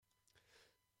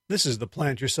This is the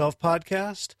Plant Yourself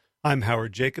podcast. I'm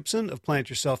Howard Jacobson of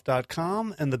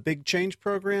PlantYourself.com and the Big Change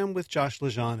Program with Josh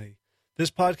LaJaunie.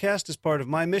 This podcast is part of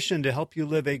my mission to help you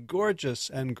live a gorgeous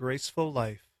and graceful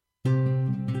life.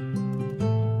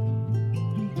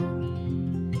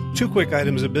 Two quick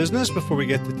items of business before we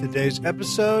get to today's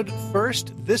episode.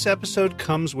 First, this episode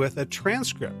comes with a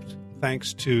transcript,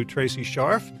 thanks to Tracy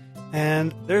Scharf.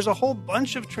 And there's a whole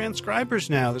bunch of transcribers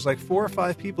now. There's like 4 or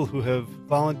 5 people who have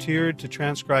volunteered to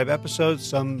transcribe episodes.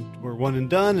 Some were one and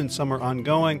done, and some are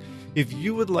ongoing. If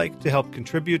you would like to help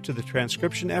contribute to the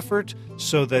transcription effort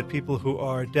so that people who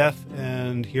are deaf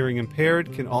and hearing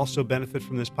impaired can also benefit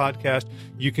from this podcast,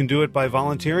 you can do it by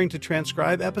volunteering to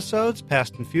transcribe episodes,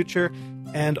 past and future,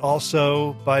 and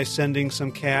also by sending some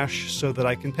cash so that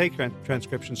I can pay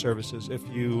transcription services if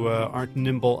you aren't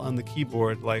nimble on the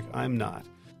keyboard like I'm not.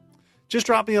 Just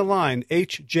drop me a line,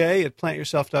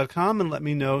 hj@plantyourself.com, and let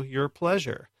me know your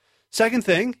pleasure. Second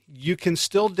thing, you can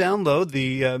still download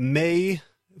the May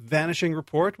Vanishing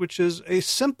Report, which is a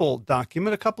simple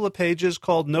document, a couple of pages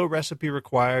called No Recipe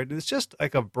Required. It's just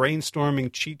like a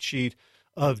brainstorming cheat sheet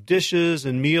of dishes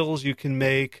and meals you can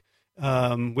make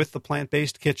with the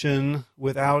plant-based kitchen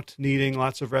without needing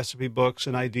lots of recipe books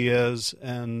and ideas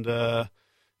and,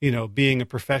 being a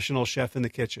professional chef in the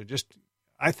kitchen.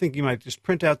 I think you might just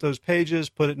print out those pages,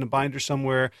 put it in a binder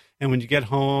somewhere, and when you get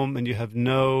home and you have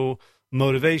no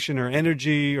motivation or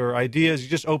energy or ideas, you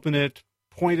just open it,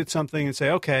 point at something, and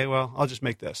say, okay, well, I'll just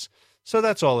make this. So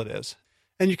that's all it is.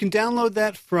 And you can download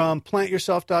that from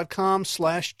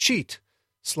plantyourself.com/cheat,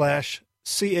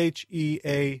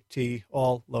 /CHEAT,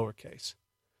 all lowercase.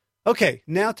 Okay,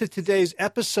 now to today's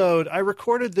episode. I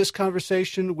recorded this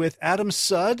conversation with Adam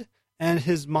Sudd and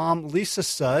his mom, Lisa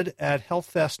Sudd, at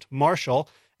HealthFest Marshall.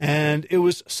 And it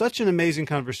was such an amazing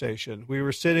conversation. We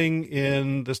were sitting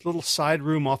in this little side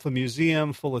room off a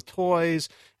museum full of toys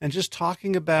and just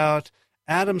talking about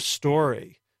Adam's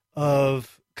story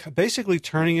of basically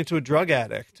turning into a drug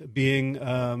addict, being,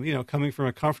 coming from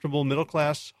a comfortable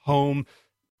middle-class home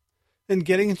and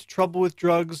getting into trouble with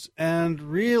drugs and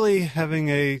really having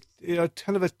a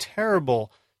kind of a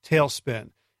terrible tailspin.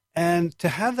 And to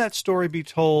have that story be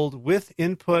told with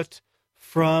input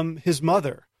from his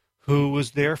mother, who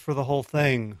was there for the whole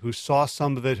thing, who saw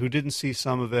some of it, who didn't see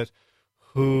some of it,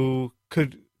 who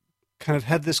could kind of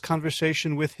have this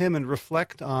conversation with him and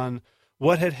reflect on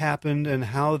what had happened and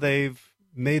how they've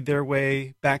made their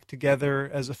way back together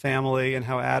as a family and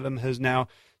how Adam has now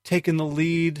taken the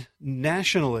lead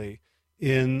nationally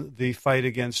in the fight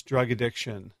against drug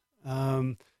addiction.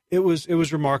 It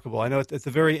was remarkable. I know at the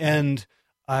very end,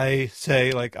 I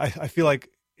say, I feel like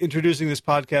introducing this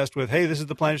podcast with, hey, this is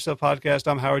the Plant Yourself podcast.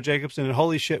 I'm Howard Jacobson, and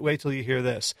holy shit, wait till you hear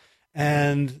this.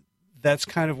 And that's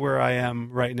kind of where I am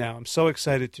right now. I'm so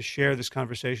excited to share this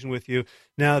conversation with you.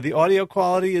 Now, the audio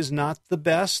quality is not the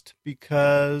best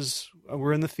because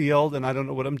we're in the field, and I don't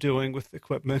know what I'm doing with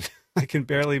equipment. I can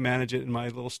barely manage it in my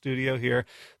little studio here.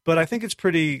 But I think it's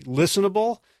pretty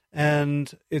listenable,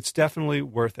 and it's definitely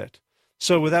worth it.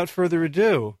 So without further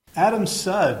ado, Adam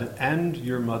Sudd and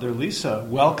your mother, Lisa,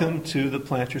 welcome to the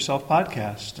Plant Yourself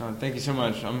podcast. Thank you so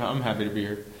much. I'm happy to be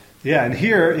here. Yeah, and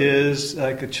here is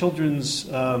like a children's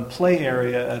play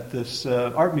area at this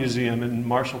art museum in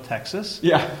Marshall, Texas.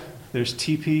 Yeah. There's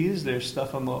teepees, there's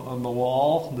stuff on the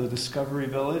wall, the Discovery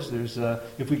Village. There's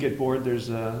if we get bored, there's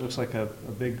looks like a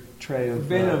big tray of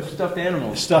stuffed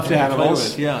animals. Stuffed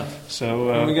animals, yeah. So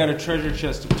and we got a treasure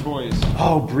chest of toys.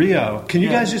 Oh, Brio! Can you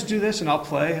guys just do this and I'll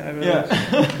play?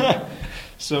 Yeah.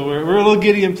 So we're a little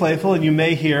giddy and playful, and you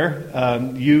may hear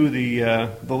the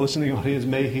listening audience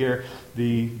may hear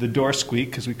the door squeak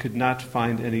because we could not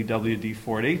find any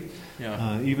WD-40.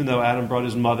 Yeah. Even though Adam brought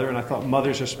his mother, and I thought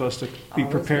mothers are supposed to be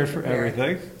prepared for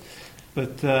everything.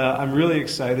 But I'm really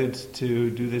excited to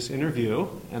do this interview,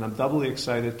 and I'm doubly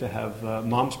excited to have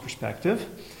Mom's perspective.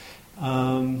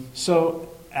 So,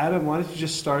 Adam, why don't you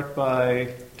just start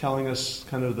by telling us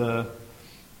kind of the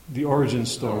origin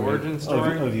story,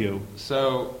 of you.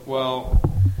 So,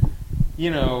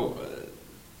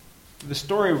 the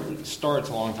story starts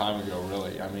a long time ago,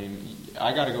 really. I mean,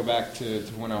 I got to go back to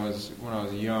when I was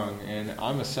young, and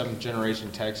I'm a 7th generation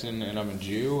Texan, and I'm a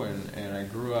Jew, and I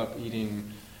grew up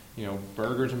eating,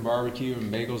 burgers and barbecue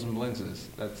and bagels and blintzes.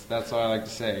 That's all I like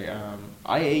to say.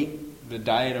 I ate the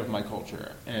diet of my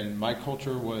culture, and my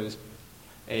culture was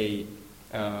a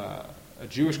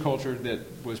Jewish culture that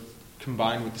was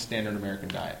combined with the standard American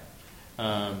diet,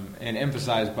 and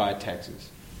emphasized by Texas.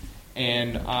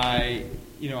 And I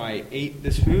ate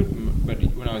this food, but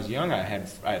when I was young, I had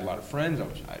a lot of friends. I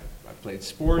played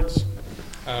sports.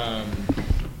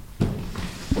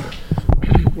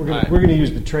 We're gonna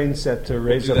use the train set to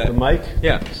raise up the mic.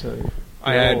 Yeah. So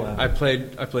I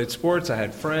played sports. I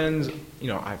had friends.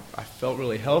 I felt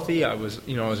really healthy. I was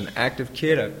an active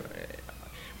kid.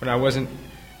 When I wasn't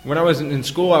in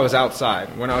school, I was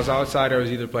outside. When I was outside, I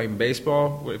was either playing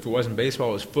baseball. If it wasn't baseball,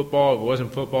 it was football. If it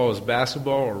wasn't football, it was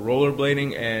basketball or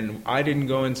rollerblading. And I didn't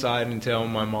go inside until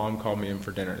my mom called me in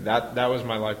for dinner. That was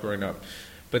my life growing up.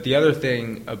 But the other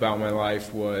thing about my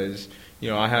life was,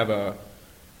 I have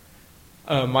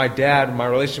my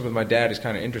relationship with my dad is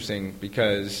kind of interesting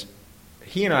because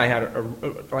he and I had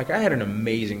I had an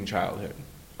amazing childhood.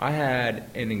 I had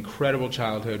an incredible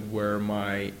childhood where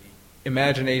my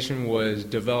imagination was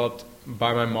developed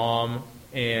by my mom,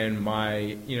 and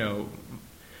my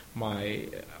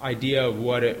idea of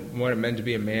what it meant to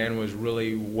be a man was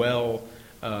really well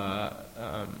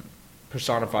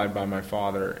personified by my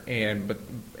father. And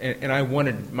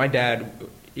my dad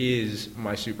is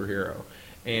my superhero,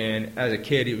 and as a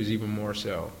kid it was even more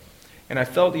so. And I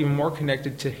felt even more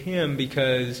connected to him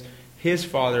because his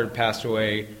father had passed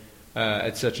away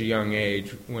at such a young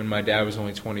age when my dad was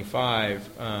only 25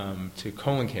 to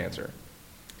colon cancer.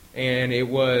 And it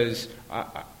was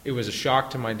a shock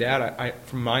to my dad.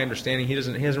 From my understanding, he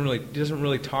doesn't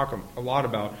really talk a lot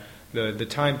about the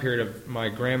time period of my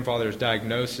grandfather's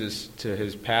diagnosis to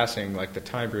his passing, like the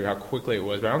time period, how quickly it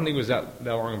was. But I don't think it was that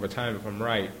long of a time, if I'm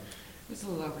right. It was a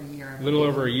little over a year. A little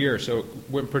over a year, so it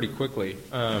went pretty quickly.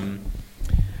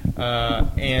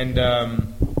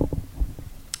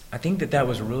 I think that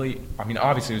was really,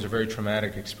 obviously it was a very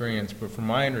traumatic experience, but from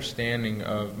my understanding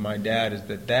of my dad is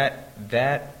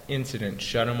that incident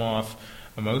shut him off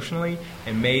emotionally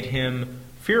and made him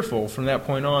fearful from that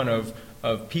point on of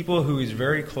people who he's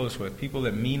very close with, people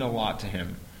that mean a lot to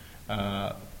him.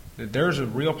 That there's a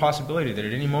real possibility that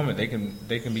at any moment they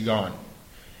can be gone.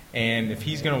 And if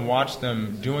he's going to watch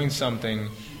them doing something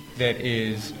that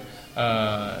is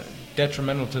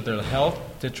detrimental to their health,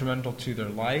 detrimental to their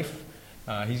life,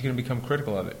 he's going to become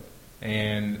critical of it.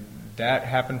 And that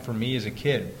happened for me as a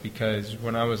kid because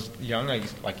when I was young,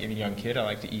 like any young kid, I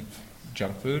liked to eat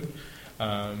junk food.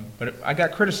 But I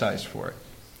got criticized for it.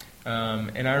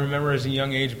 And I remember as a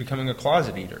young age becoming a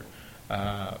closet eater.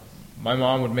 My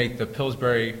mom would make the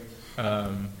Pillsbury...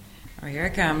 here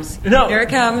it comes. No, here it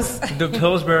comes. The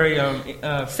Pillsbury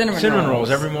cinnamon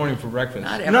rolls every morning for breakfast.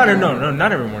 Not every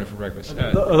morning for breakfast.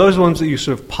 Are those ones that you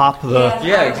sort of pop the...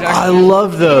 Yeah, exactly. I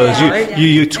love those. Yeah,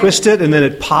 you twist it and then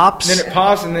it pops. And then it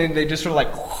pops and then they just sort of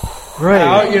like... Right.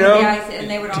 Out, And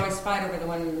they would always fight over the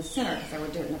one in the center because they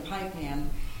would do it in a pie pan.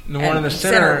 And the one in the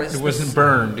center wasn't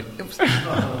burned.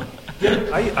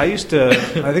 I used to... I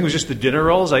think it was just the dinner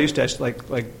rolls. I used to actually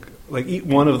like eat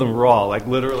one of them raw, like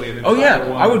literally. Oh yeah,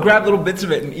 I would grab little bits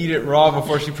of it and eat it raw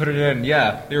before she put it in.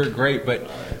 Yeah, they were great.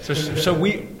 But so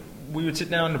we would sit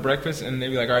down to breakfast and they'd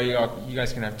be like, "All right, you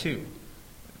guys can have two.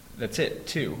 That's it,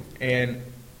 two." And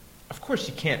of course,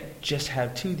 you can't just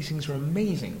have two. These things are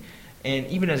amazing. And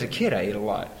even as a kid, I ate a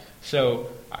lot. So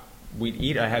we'd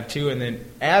eat. I have two, and then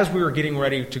as we were getting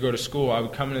ready to go to school, I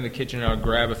would come into the kitchen and I would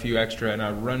grab a few extra and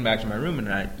I would run back to my room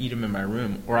and I'd eat them in my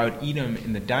room, or I would eat them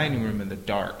in the dining room in the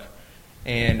dark.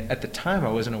 And at the time,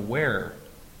 I wasn't aware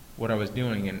what I was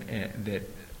doing, and that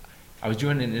I was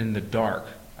doing it in the dark.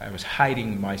 I was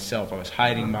hiding myself. I was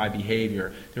hiding my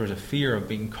behavior. There was a fear of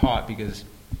being caught because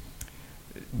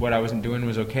what I wasn't doing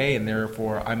was okay, and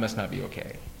therefore I must not be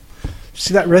okay.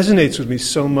 See, that resonates with me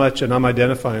so much, and I'm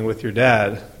identifying with your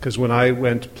dad, because when I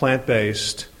went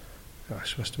plant-based, it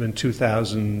must have been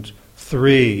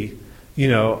 2003,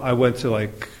 I went to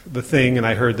the thing and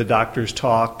I heard the doctors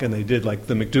talk and they did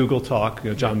the McDougall talk.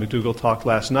 John McDougall talked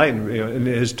last night and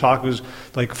his talk was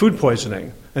like food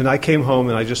poisoning. And I came home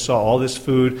and I just saw all this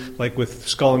food with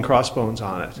skull and crossbones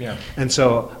on it. Yeah. And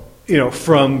so,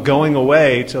 from going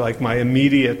away to my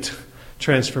immediate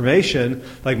transformation,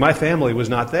 my family was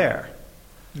not there.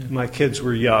 Yeah. My kids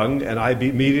were young and I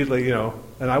immediately, and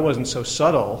I wasn't so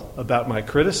subtle about my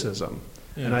criticism.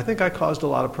 Yeah. And I think I caused a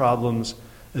lot of problems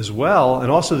as well,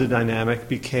 and also the dynamic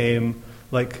became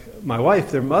my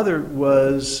wife. Their mother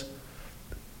was,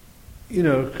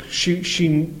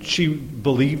 she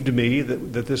believed me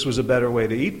that this was a better way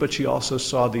to eat, but she also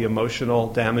saw the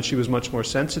emotional damage. She was much more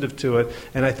sensitive to it,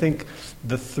 and I think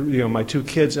my two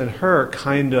kids and her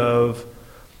kind of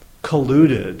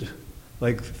colluded,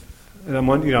 and I'm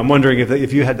wondering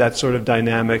if you had that sort of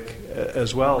dynamic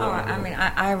as well.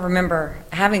 I remember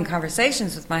having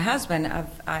conversations with my husband,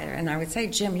 and I would say,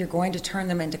 Jim, you're going to turn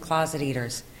them into closet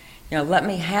eaters. Let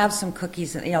me have some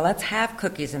cookies. Let's have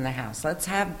cookies in the house. Let's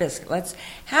have biscuits. Let's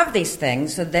have these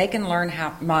things so they can learn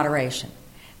moderation.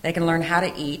 They can learn how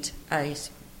to eat a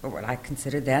what I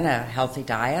considered then a healthy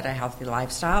diet, a healthy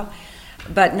lifestyle,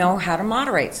 but know how to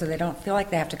moderate so they don't feel like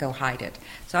they have to go hide it.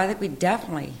 So I think we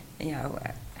definitely,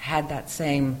 had that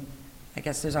same, I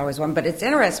guess there's always one, but it's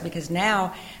interesting because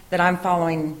now that I'm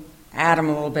following Adam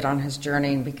a little bit on his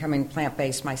journey and becoming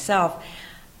plant-based myself,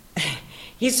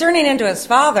 he's turning into his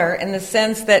father in the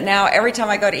sense that now every time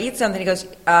I go to eat something, he goes,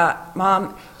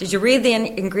 Mom, did you read the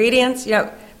ingredients?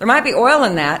 There might be oil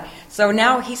in that. So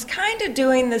now he's kind of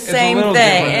doing the same thing. It's a little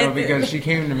different, though, because she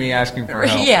came to me asking for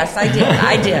help. Yes, I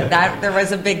did. There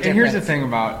was a big difference. And here's the thing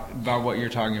about what you're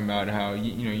talking about, how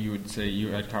you would say you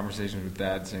had conversations with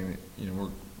Dad saying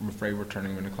that I'm afraid we're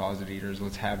turning them into closet eaters.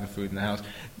 Let's have the food in the house.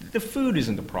 The food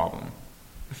isn't the problem.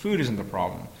 The food isn't the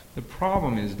problem. The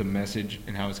problem is the message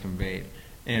and how it's conveyed.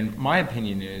 And my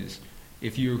opinion is,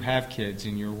 if you have kids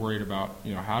and you're worried about,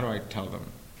 how do I tell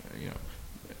them,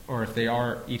 or if they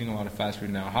are eating a lot of fast food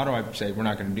now, how do I say we're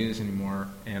not going to do this anymore,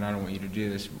 and I don't want you to do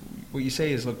this? What you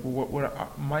say is, look,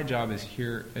 what my job is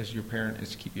here as your parent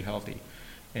is to keep you healthy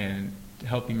and to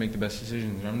help you make the best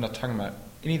decisions. And I'm not talking about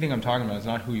anything I'm talking about is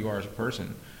not who you are as a person.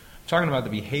 I'm talking about the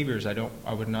behaviors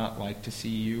I would not like to see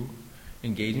you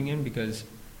engaging in, because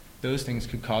those things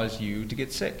could cause you to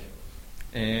get sick.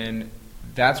 And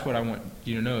that's what I want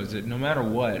you to know, is that no matter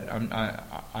what,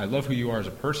 I love who you are as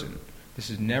a person. This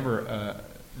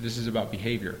is about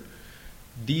behavior.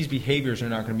 These behaviors are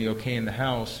not going to be okay in the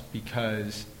house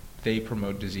because they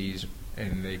promote disease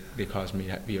and they cause me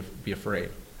to be afraid.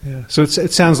 Yeah. So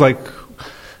it sounds like,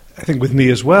 I think with me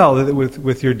as well, that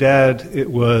with your dad, it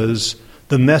was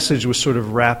the message was sort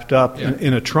of wrapped up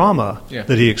in a trauma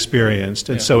that he experienced,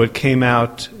 and so it came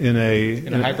out in a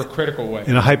hypercritical way,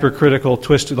 in a hypercritical,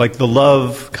 twisted, like the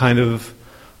love kind of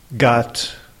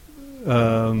got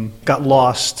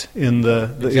lost in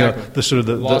the sort of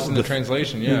the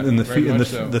translation, in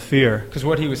the fear. Because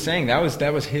what he was saying, that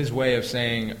was his way of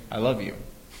saying I love you,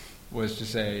 was to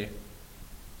say,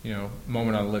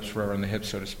 moment on the lips, forever on the hips,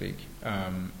 so to speak.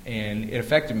 And it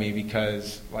affected me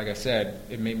because, like I said,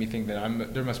 it made me think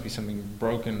that there must be something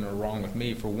broken or wrong with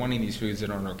me for wanting these foods that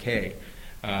aren't okay.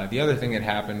 The other thing that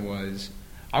happened was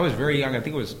I was very young. I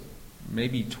think it was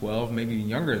maybe 12, maybe even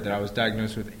younger, that I was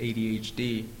diagnosed with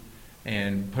ADHD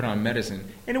and put on medicine.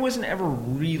 And it wasn't ever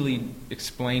really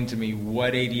explained to me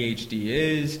what ADHD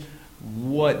is,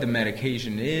 what the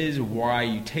medication is, why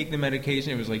you take the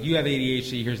medication. It was like, you have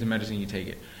ADHD, here's the medicine, you take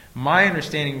it. My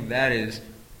understanding of that is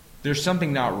there's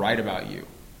something not right about you.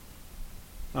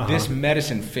 This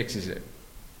medicine fixes it.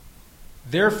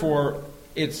 Therefore,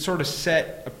 it sort of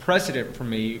set a precedent for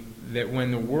me that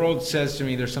when the world says to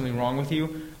me there's something wrong with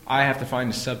you, I have to find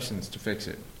a substance to fix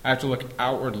it. I have to look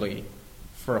outwardly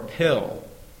for a pill.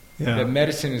 That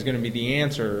medicine is going to be the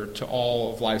answer to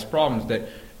all of life's problems. That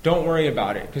don't worry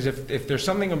about it, because if there's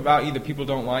something about you that people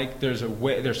don't like,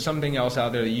 there's something else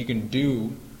out there that you can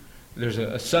do. There's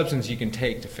a substance you can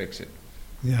take to fix it.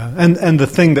 Yeah, and the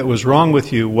thing that was wrong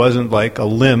with you wasn't like a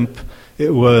limp.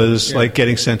 It was like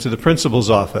getting sent to the principal's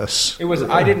office. It was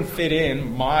I didn't fit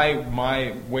in.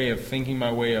 My way of thinking,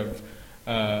 my way of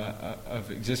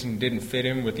existing didn't fit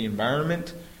in with the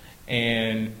environment,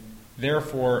 and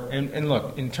therefore, and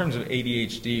look, in terms of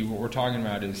ADHD, what we're talking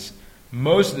about is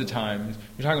most of the time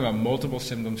you're talking about multiple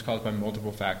symptoms caused by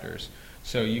multiple factors.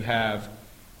 So you have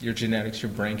your genetics,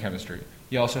 your brain chemistry.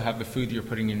 You also have the food that you're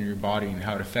putting into your body and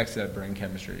how it affects that brain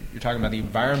chemistry. You're talking about the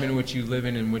environment in which you live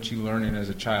in which you learn in as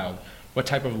a child. What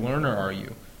type of learner are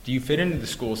you? Do you fit into the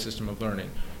school system of learning?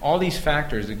 All these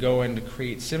factors that go in to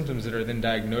create symptoms that are then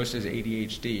diagnosed as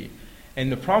ADHD. And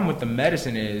the problem with the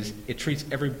medicine is it treats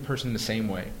every person the same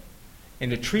way.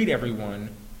 And to treat everyone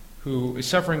who is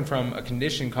suffering from a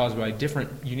condition caused by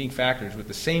different unique factors with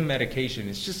the same medication,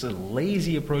 it's just a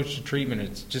lazy approach to treatment.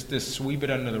 It's just this sweep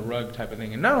it under the rug type of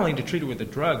thing. And not only to treat it with a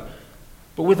drug,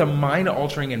 but with a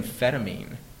mind-altering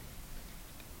amphetamine.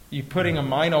 You're putting a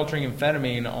mind-altering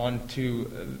amphetamine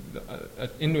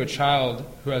into a child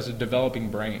who has a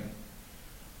developing brain.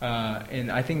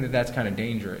 And I think that that's kind of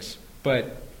dangerous.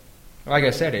 But like I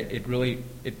said,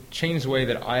 it changed the way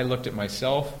that I looked at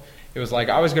myself. It was like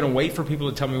I was going to wait for people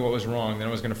to tell me what was wrong, then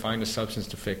I was going to find a substance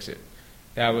to fix it.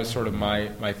 That was sort of my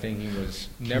thinking, was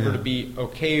never to be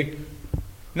okay,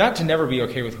 not to never be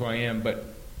okay with who I am, but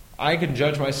I can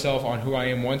judge myself on who I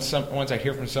am once I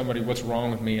hear from somebody what's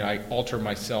wrong with me, and I alter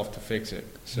myself to fix it.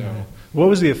 So, what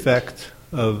was the effect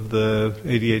of the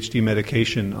ADHD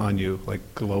medication on you, like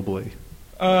globally?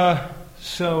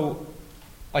 So,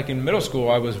 like in middle school,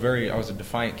 I was a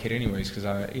defiant kid, anyways, because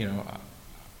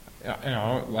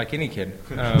like any kid.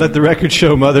 Let the record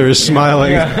show Mother is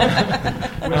smiling.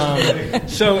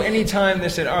 So anytime they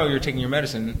said, "Oh, you're taking your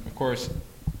medicine," of course,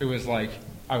 it was like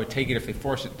I would take it if they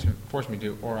forced me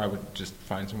to, or I would just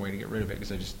find some way to get rid of it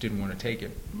because I just didn't want to take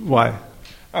it. Why?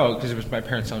 Oh, because it was my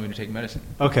parents telling me to take medicine.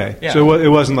 Okay. Yeah. So it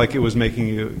wasn't like it was making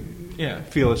you Yeah.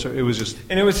 feel it. It was just.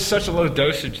 And it was such a low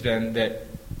dosage then that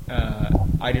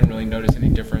I didn't really notice any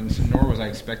difference, nor was I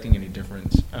expecting any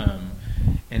difference.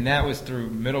 And that was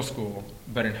through middle school.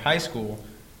 But in high school,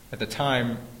 at the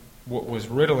time, what was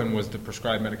Ritalin was the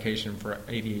prescribed medication for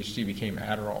ADHD became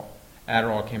Adderall.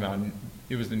 Adderall came out, and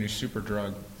it was the new super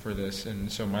drug for this,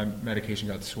 and so my medication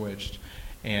got switched.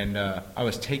 And I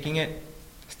was taking it,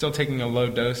 still taking a low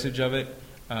dosage of it,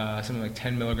 something like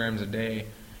 10 milligrams a day.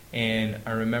 And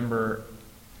I remember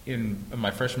in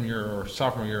my freshman year or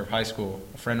sophomore year of high school,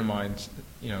 a friend of mine,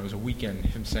 it was a weekend,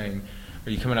 him saying, "Are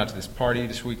you coming out to this party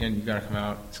this weekend? You got to come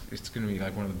out. It's going to be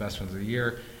like one of the best ones of the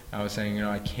year." I was saying,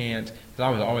 I can't, because I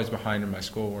was always behind in my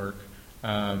schoolwork,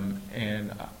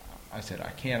 and I said, I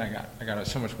can't. I got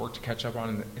so much work to catch up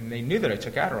on, and they knew that I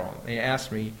took Adderall. They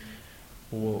asked me,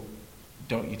 "Well,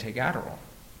 don't you take Adderall?"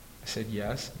 I said,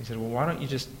 "Yes." He said, "Well, why don't you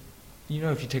just,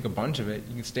 if you take a bunch of it,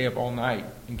 you can stay up all night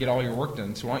and get all your work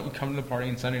done. So why don't you come to the party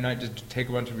on Sunday night, just take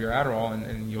a bunch of your Adderall,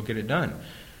 and you'll get it done."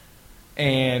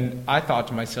 And I thought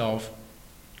to myself,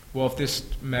 well, if this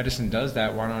medicine does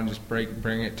that, why don't I just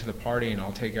bring it to the party, and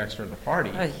I'll take extra to the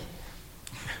party.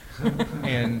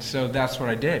 And so that's what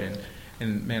I did.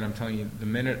 And man, I'm telling you, the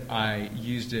minute I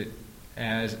used it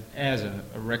as a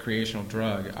recreational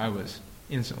drug, I was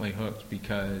instantly hooked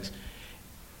because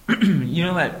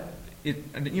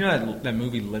that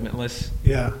movie Limitless?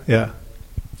 Yeah.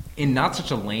 In not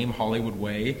such a lame Hollywood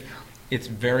way, it's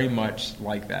very much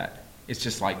like that. It's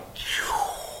just like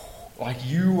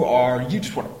you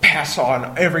just want to pass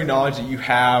on every knowledge that you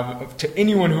have to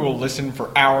anyone who will listen for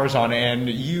hours on end.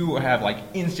 You have like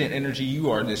instant energy.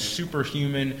 You are this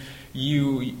superhuman.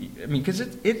 Because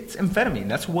it's amphetamine.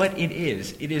 That's what it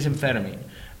is. It is amphetamine.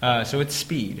 So it's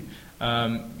speed.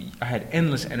 I had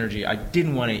endless energy. I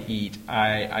didn't want to eat.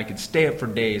 I could stay up for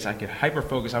days. I could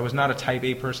hyper-focus. I was not a type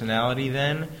A personality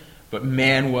then, but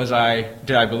man,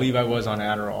 did I believe I was on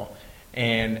Adderall.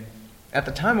 And at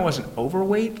the time I wasn't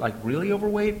overweight, like really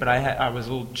overweight, but I was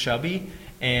a little chubby.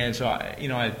 And so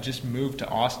I just moved to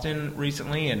Austin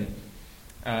recently and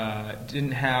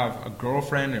didn't have a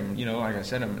girlfriend. And, like I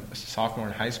said, I'm a sophomore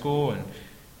in high school, and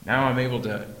now I'm able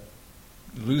to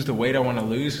lose the weight I want to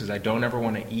lose because I don't ever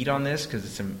want to eat on this because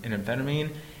it's an amphetamine.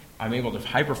 I'm able to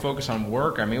hyper-focus on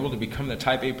work. I'm able to become the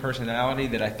type A personality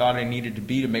that I thought I needed to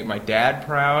be to make my dad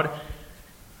proud.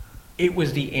 It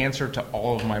was the answer to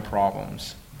all of my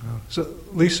problems. So,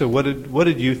 Lisa, what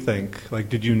did you think? Like,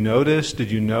 did you notice? Did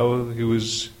you know he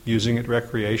was using it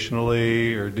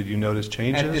recreationally, or did you notice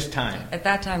changes? At this time? At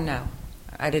that time, no.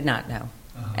 I did not know.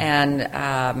 Uh-huh. And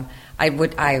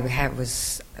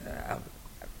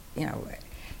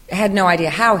had no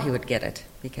idea how he would get it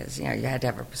because, you had to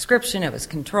have a prescription, it was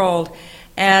controlled.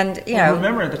 And, Well,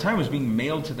 remember, at the time it was being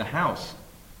mailed to the house.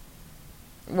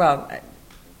 Well...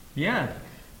 Yeah.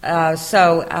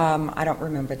 So I don't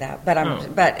remember that,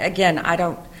 but again, I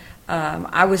don't.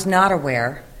 I was not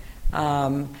aware,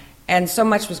 and so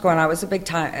much was going on. It was a big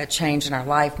change in our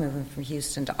life, moving from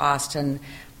Houston to Austin.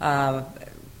 My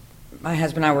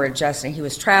husband and I were adjusting. He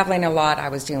was traveling a lot. I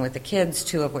was dealing with the kids,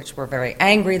 two of which were very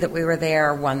angry that we were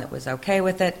there. One that was okay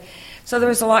with it. So there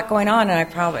was a lot going on, and I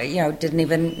probably, didn't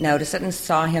even notice it, and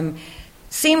saw him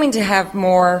seeming to have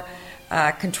more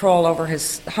control over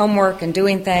his homework and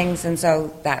doing things, and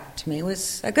so that to me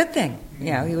was a good thing.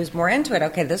 He was more into it.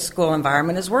 Okay, this school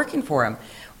environment is working for him,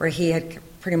 where he had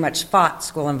pretty much fought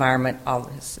school environment all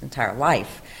his entire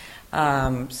life.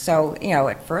 So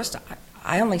at first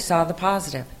I only saw the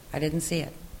positive. I didn't see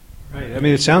it. Right. I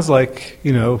mean, it sounds like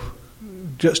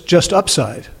just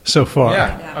upside so far.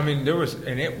 Yeah. I mean,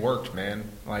 and it worked, man.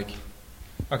 Like,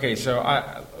 okay, so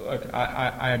I'm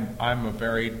a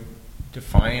very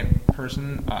defiant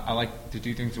person. I like to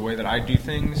do things the way that I do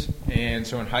things, and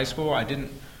so in high school I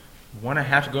didn't want to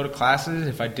have to go to classes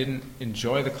if I didn't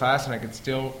enjoy the class and I could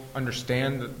still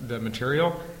understand the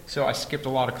material. So I skipped a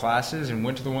lot of classes and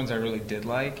went to the ones I really did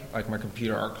like my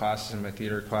computer art classes and my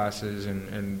theater classes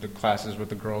and the classes with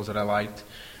the girls that I liked.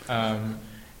 And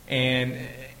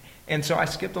so I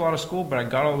skipped a lot of school, but I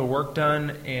got all the work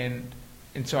done, and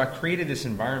so I created this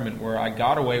environment where I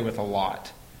got away with a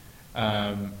lot.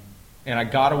 And I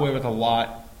got away with a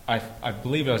lot. I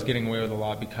believe I was getting away with a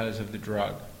lot because of the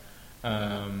drug,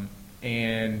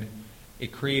 and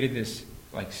it created this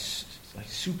like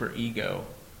super ego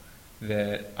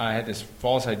that I had this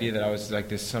false idea that I was like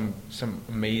this some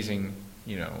amazing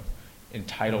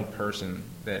entitled person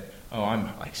that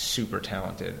I'm like super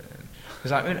talented.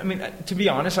 Because I mean, to be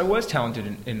honest, I was talented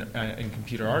in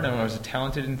computer art, and I was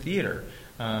talented in theater,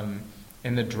 and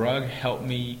the drug helped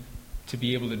me to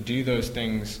be able to do those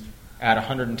things at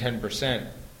 110%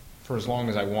 for as long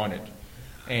as I wanted,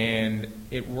 and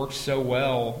it worked so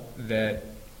well that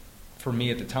for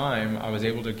me at the time, I was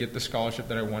able to get the scholarship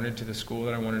that I wanted to the school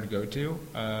that I wanted to go to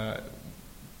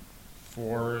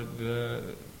for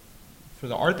the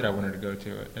art that I wanted to go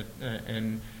to,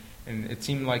 and it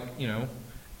seemed like, you know,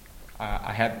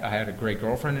 I had a great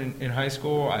girlfriend in high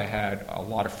school. I had a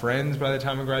lot of friends by the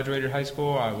time I graduated high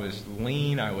school. I was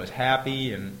lean. I was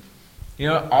happy, and you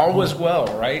know, all was well,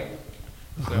 right?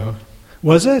 So.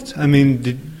 Was it? I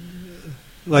mean,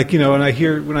 like, you know, when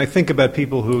I think about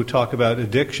people who talk about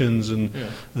addictions, and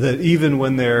that even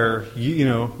when they're, you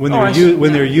know, when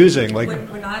they're using, like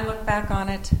when I look back on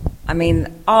it, I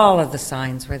mean, all of the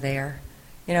signs were there,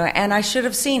 you know, and I should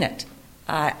have seen it.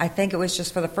 I think it was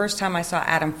just for the first time I saw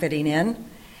Adam fitting in,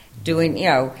 doing, you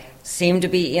know, seemed to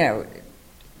be, you know,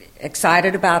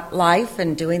 excited about life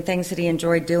and doing things that he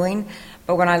enjoyed doing.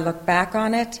 But when I look back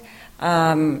on it,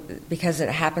 because it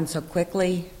happened so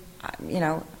quickly, you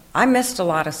know, I missed a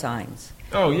lot of signs.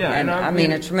 Oh yeah, and I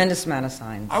mean a tremendous amount of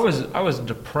signs. I was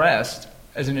depressed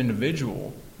as an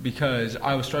individual because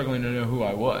I was struggling to know who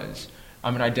I was.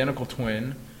 I'm an identical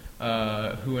twin.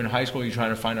 Who in high school you're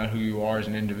trying to find out who you are as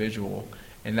an individual,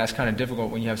 and that's kind of difficult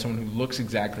when you have someone who looks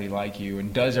exactly like you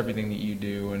and does everything that you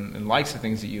do and likes the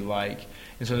things that you like,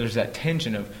 and so there's that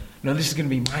tension of, no, this is going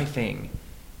to be my thing,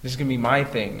 this is going to be my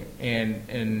thing,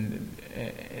 and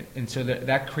so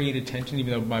that created tension.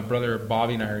 Even though my brother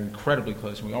Bobby and I are incredibly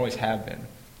close, and we always have been,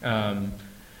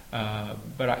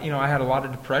 but I had a lot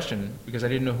of depression because I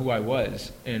didn't know who I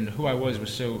was, and who I was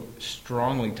so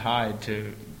strongly tied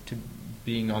to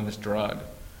being on this drug.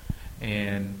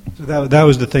 And so that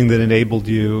was the thing that enabled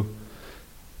you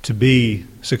to be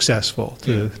successful,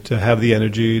 to have the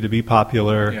energy, to be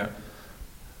popular. Yeah,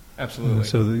 absolutely.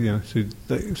 So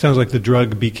it sounds like the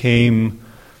drug became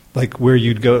like where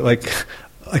you'd go, like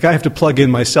I have to plug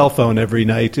in my cell phone every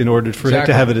night in order for it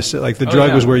to have it. Like the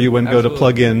drug was where you went go to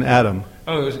plug in Adam.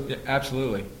 Oh,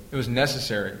 absolutely. It was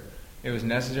necessary. It was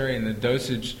necessary, and the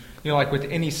dosage, you know, like with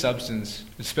any substance,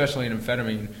 especially an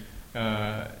amphetamine,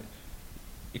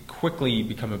 you quickly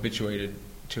become habituated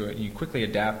to it. You quickly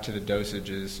adapt to the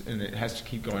dosages, and it has to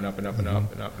keep going up and up and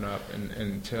up and up and up, and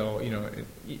until, you know,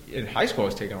 in high school I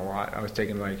was taking a lot. I was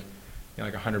taking like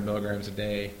 100 milligrams a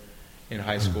day in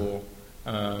high school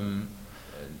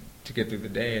to get through the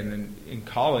day, and then in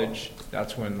college,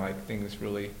 that's when like things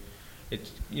really,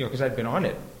 because I'd been on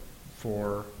it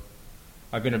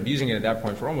I've been abusing it at that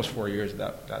point for almost 4 years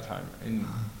at that time, and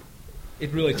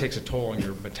it really takes a toll on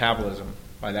your metabolism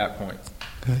by that point.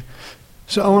 Okay.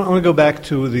 So I want to go back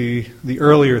to the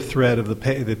earlier thread of the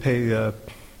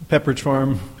Pepperidge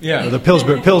Farm, the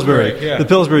Pillsbury, right, yeah. The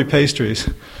Pillsbury pastries.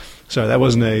 Sorry, that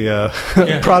wasn't a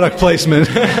product placement.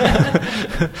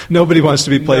 Nobody wants to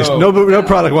be placed. No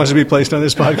product wants to be placed on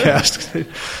this podcast.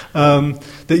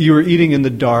 That you were eating in the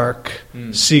dark,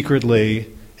 secretly,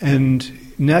 and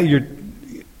now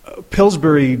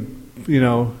Pillsbury, you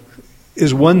know,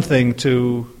 is one thing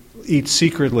to eat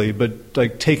secretly, but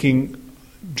like taking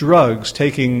drugs,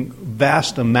 taking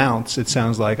vast amounts, it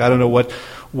sounds like. I don't know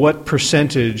what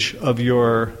percentage of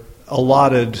your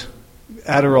allotted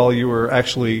Adderall you were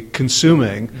actually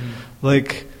consuming.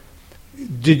 Like,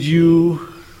 did you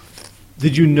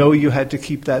know you had to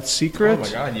keep that secret? Oh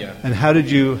my God, yeah. And how did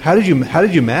you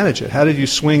manage it? How did you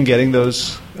swing getting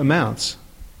those amounts?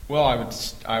 Well,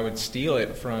 I would steal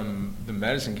it from the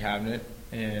medicine cabinet,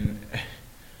 and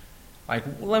like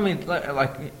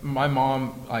my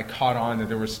mom caught on that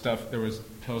there was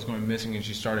pills going missing, and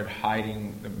she started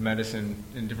hiding the medicine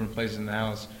in different places in the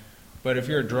house. But if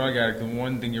you're a drug addict, the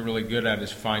one thing you're really good at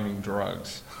is finding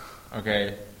drugs.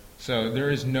 Okay, so there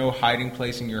is no hiding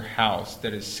place in your house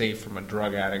that is safe from a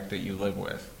drug addict that you live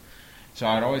with. So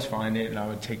I'd always find it, and I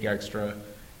would take extra.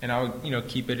 And I would,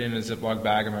 keep it in a Ziploc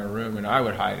bag in my room, and I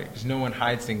would hide it because no one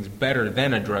hides things better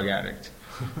than a drug addict.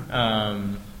 But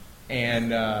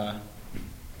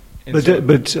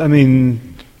I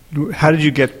mean, how did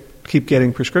you keep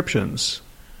getting prescriptions?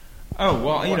 Oh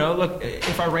well, look,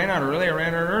 if I ran out early, I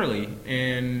ran out early,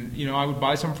 and I would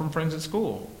buy some from friends at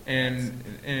school, and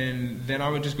then I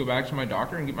would just go back to my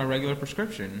doctor and get my regular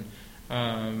prescription,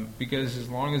 because as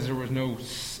long as there was no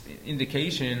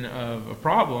indication of a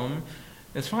problem,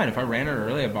 that's fine. If I ran out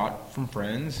early, I bought from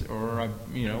friends or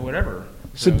whatever.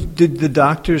 So did the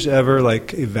doctors ever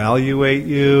evaluate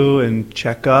you and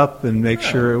check up and make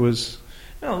sure it was?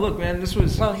 No, look, man, this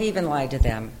was. Well, he even lied to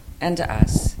them and to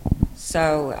us.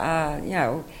 So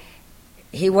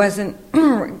he wasn't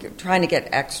trying to get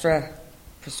extra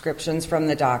prescriptions from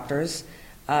the doctors.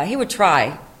 He would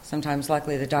try. Sometimes,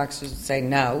 luckily, the doctors would say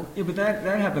no. Yeah, but that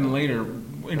happened later.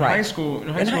 In Right. high school,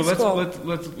 let's you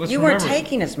remember, weren't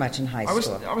taking as much in high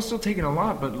school. I was still taking a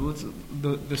lot, but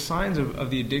the signs of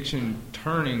the addiction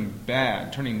turning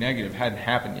bad, turning negative, hadn't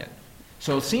happened yet.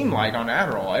 So it seemed like on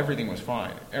Adderall, everything was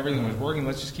fine. Everything was working.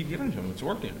 Let's just keep giving it to him. It's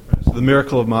working. The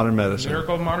miracle of modern The medicine.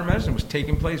 miracle of modern medicine was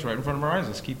taking place right in front of our eyes.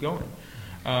 Let's keep going.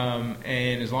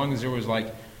 And as long as there was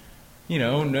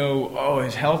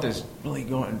his health is really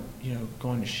going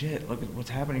to shit. Look at what's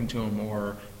happening to him.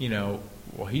 Or,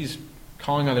 he's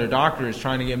calling other doctors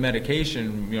trying to get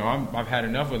medication. I've had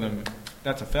enough with him.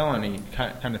 That's a felony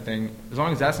kind of thing. As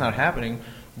long as that's not happening,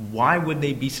 why would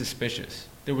they be suspicious?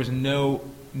 There was no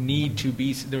need to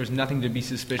be. There was nothing to be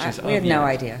suspicious of. We had yet. no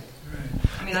idea.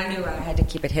 I mean, I knew I had to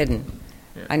keep it hidden.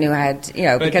 Yeah. I knew I had,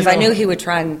 because I knew he would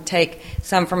try and take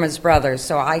some from his brothers,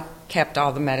 so I kept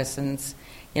all the medicines,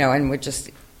 and would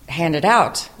just hand it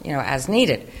out, as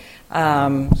needed.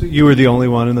 So you were the only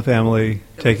one in the family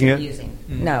taking it? Using.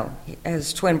 No,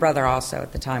 his twin brother also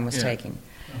at the time was taking.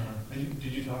 Did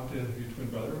you talk to your twin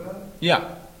brother about it?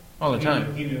 Yeah, all the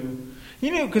time. He knew. He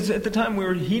knew because at the time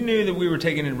he knew that we were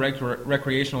taking it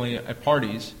recreationally at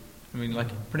parties. I mean, like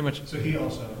pretty much. So he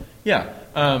also. Yeah,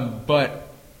 but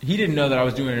he didn't know that I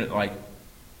was doing it like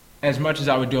as much as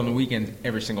I would do on the weekends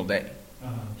every single day.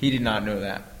 He did not know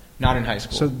that. Not in high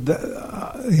school. So,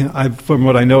 from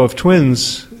what I know of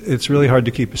twins, it's really hard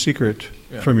to keep a secret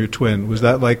from your twin. Was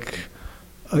that like,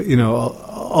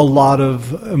 a lot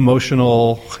of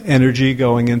emotional energy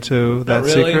going into that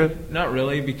secret? Not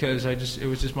really, because it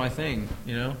was just my thing.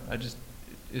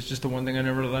 It's just the one thing I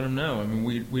never let him know. I mean,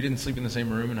 we didn't sleep in the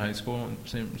same room in high school,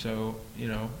 so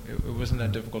it wasn't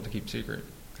that difficult to keep secret.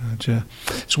 Gotcha.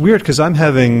 It's weird because I'm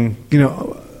having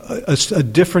a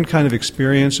different kind of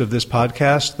experience of this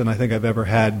podcast than I think I've ever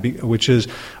had, which is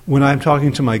when I'm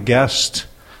talking to my guest.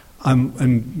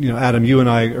 Adam, you and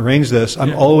I arranged this.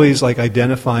 I'm always like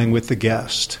identifying with the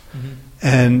guest. Mm-hmm.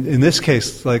 And in this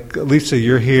case, like Lisa,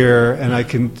 you're here, and I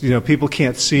can, people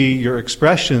can't see your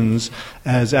expressions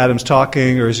as Adam's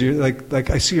talking, or as you like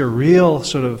I see a real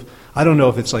sort of, I don't know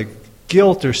if it's like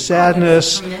guilt or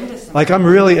sadness. Like I'm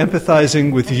really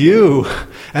empathizing with you,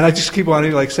 and I just keep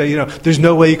wanting to say, there's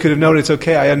no way you could have known. It's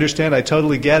okay. I understand. I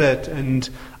totally get it, and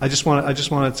I just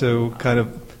wanted to kind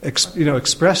of,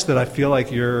 express that I feel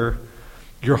like you're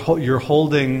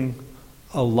holding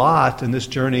a lot, and this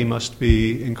journey must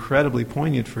be incredibly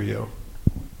poignant for you.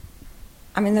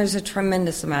 I mean, there's a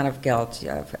tremendous amount of guilt,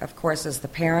 of course, as the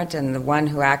parent and the one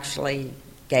who actually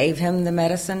gave him the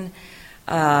medicine.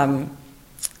 And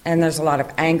there's a lot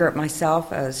of anger at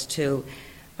myself as to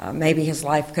maybe his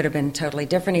life could have been totally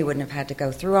different. He wouldn't have had to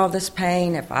go through all this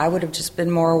pain if I would have just been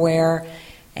more aware.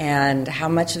 And how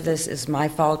much of this is my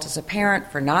fault as a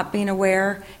parent for not being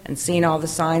aware and seeing all the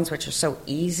signs, which are so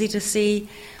easy to see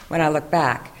when I look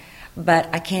back.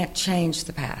 But I can't change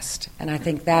the past. And I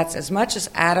think that's as much as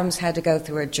Adam's had to go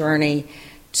through a journey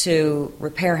to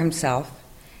repair himself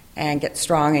and get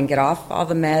strong and get off all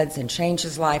the meds and change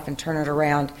his life and turn it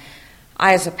around.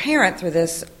 I, as a parent, through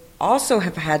this, also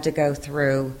have had to go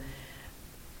through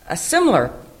a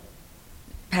similar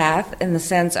path in the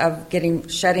sense of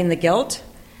shedding the guilt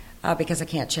because I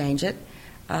can't change it,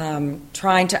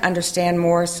 trying to understand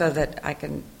more so that I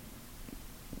can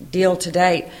deal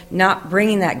today, not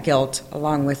bringing that guilt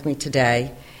along with me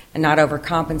today and not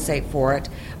overcompensate for it,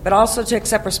 but also to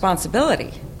accept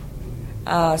responsibility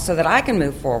so that I can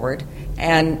move forward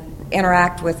and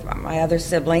interact with my other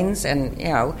siblings and,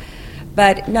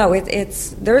 But no,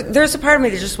 there's a part of me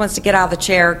that just wants to get out of the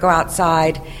chair, go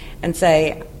outside, and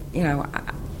say,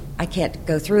 I can't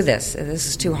go through this. This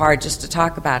is too hard just to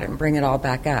talk about it and bring it all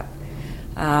back up.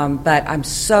 But I'm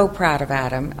so proud of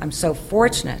Adam. I'm so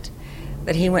fortunate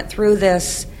that he went through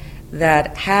this,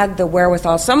 that had the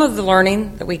wherewithal. Some of the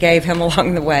learning that we gave him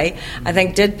along the way, I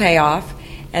think, did pay off.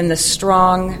 And the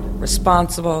strong,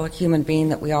 responsible human being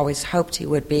that we always hoped he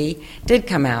would be did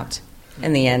come out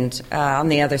in the end on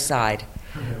the other side.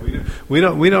 We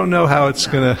don't know how it's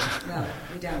going to. No,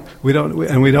 we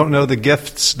don't. We don't know the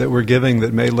gifts that we're giving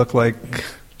that may look like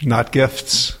not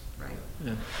gifts. Right.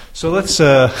 Yeah. So let's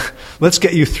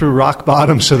get you through rock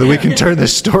bottom so that we can turn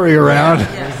this story around.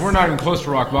 Yes. We're not even close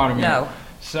to rock bottom yet. No.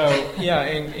 So yeah,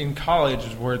 in college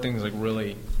is where things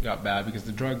really got bad because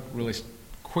the drug really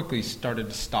quickly started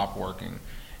to stop working,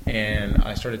 and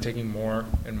I started taking more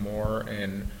and more.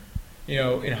 And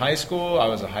in high school, I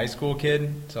was a high school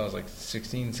kid, so I was like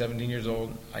 16, 17 years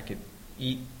old. I could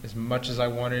eat as much as I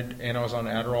wanted, and I was on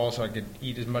Adderall, so I could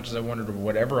eat as much as I wanted of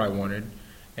whatever I wanted.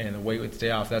 and the weight would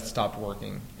stay off. That stopped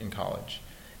working in college.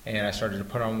 And I started to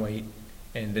put on weight,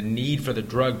 and the need for the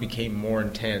drug became more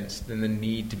intense than the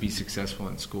need to be successful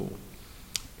in school.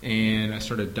 And I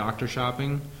started doctor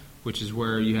shopping, which is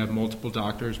where you have multiple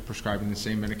doctors prescribing the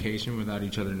same medication without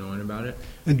each other knowing about it.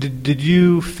 And did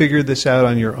you figure this out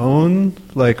on your own,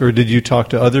 or did you talk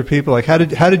to other people? How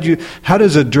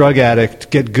does a drug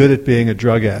addict get good at being a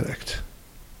drug addict?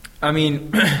 I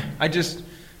mean, I just,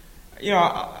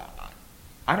 I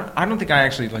don't think I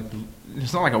actually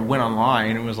it's not like I went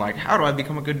online and was like, how do I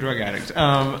become a good drug addict?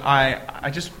 I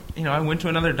just, I went to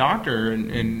another doctor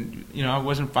and I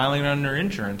wasn't filing it under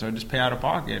insurance. I would just pay out of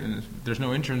pocket, and there's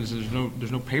no insurance,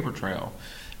 there's no paper trail.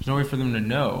 There's no way for them to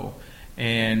know.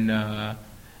 And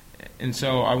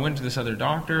so I went to this other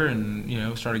doctor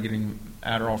and, started getting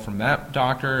Adderall from that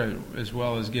doctor, as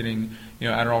well as getting,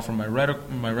 Adderall from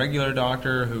my regular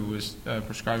doctor, who was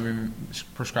prescribing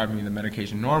me the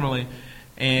medication normally.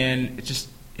 And it just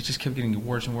kept getting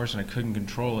worse and worse, and I couldn't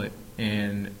control it.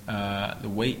 And the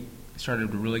weight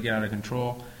started to really get out of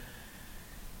control.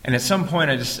 And at some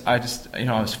point, I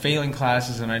was failing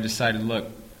classes, and I decided, look,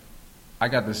 I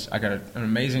got an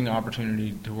amazing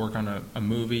opportunity to work on a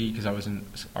movie, because I was in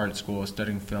art school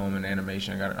studying film and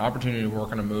animation. I got an opportunity to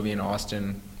work on a movie in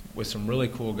Austin with some really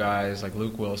cool guys like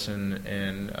Luke Wilson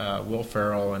and Will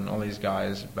Ferrell and all these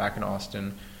guys back in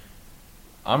Austin.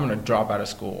 I'm going to drop out of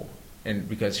school. And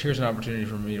because here's an opportunity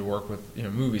for me to work with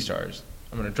movie stars.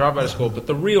 I'm going to drop out of school. But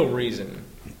the real reason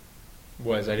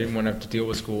was I didn't want to have to deal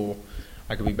with school.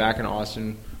 I could be back in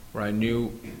Austin, where I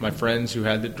knew my friends who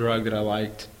had the drug that I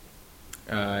liked,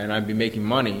 and I'd be making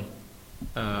money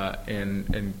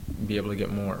and be able to get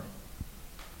more.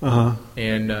 Uh-huh.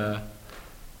 And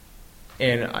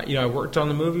I worked on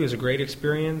the movie. It was a great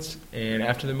experience. And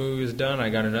after the movie was done, I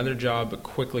got another job, but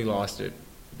quickly lost it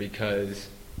because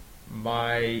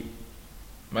my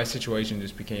situation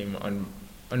just became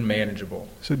unmanageable.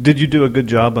 So did you do a good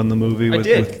job on the movie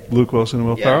with Luke Wilson and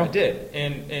Will Ferrell? Yeah, I did.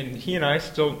 And he and I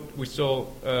still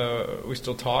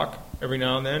talk every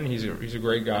now and then. He's a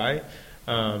great guy.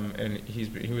 And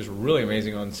he was really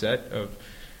amazing on set, of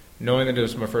knowing that it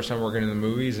was my first time working in the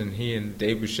movies, and he and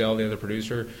Dave Buchel, the other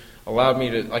producer, allowed me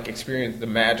to experience the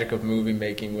magic of movie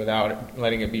making without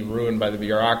letting it be ruined by the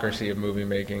bureaucracy of movie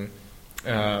making.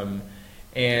 And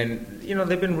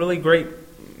they've been really great.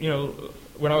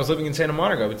 When I was living in Santa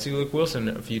Monica, I would see Luke Wilson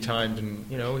a few times, and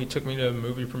he took me to a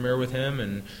movie premiere with him,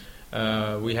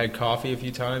 and we had coffee a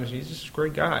few times. He's just a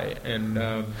great guy.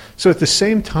 And so at the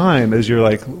same time as you're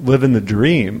living the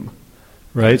dream,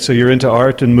 right? So you're into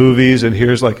art and movies, and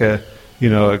here's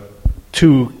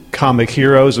two comic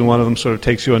heroes, and one of them sort of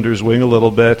takes you under his wing a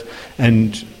little bit,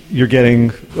 and you're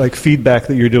getting feedback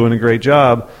that you're doing a great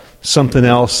job. Something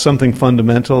else, something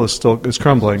fundamental is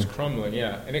crumbling. It's crumbling,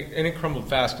 yeah, and it crumbled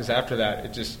fast, because after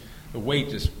that, the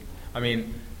weight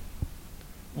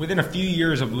within a few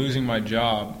years of losing my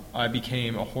job, I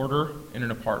became a hoarder in an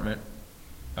apartment.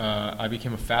 I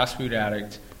became a fast food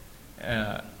addict,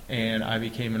 and I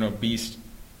became an obese,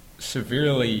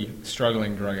 severely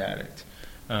struggling drug addict.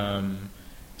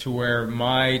 To where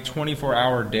my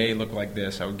 24-hour day looked like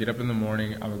this. I would get up in the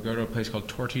morning. I would go to a place called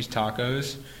Torchy's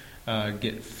Tacos.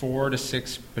 Get 4 to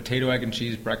 6 potato, egg, and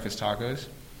cheese breakfast tacos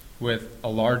with a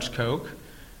large Coke.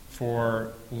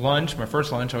 For lunch, my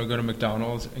first lunch, I would go to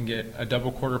McDonald's and get a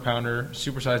double quarter pounder,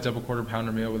 supersized double quarter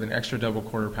pounder meal with an extra double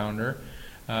quarter pounder.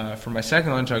 For my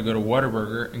second lunch, I would go to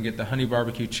Whataburger and get the honey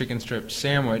barbecue chicken strip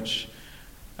sandwich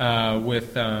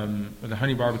with a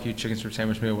honey barbecue chicken strip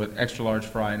sandwich meal with extra large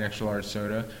fry and extra large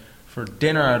soda. For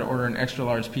dinner, I'd order an extra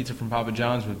large pizza from Papa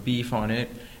John's with beef on it.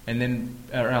 And then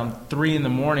around 3 in the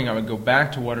morning, I would go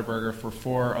back to Whataburger for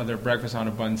 4 other breakfast on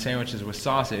a bun sandwiches with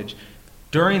sausage.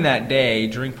 During that day,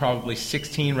 drink probably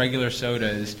 16 regular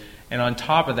sodas, and on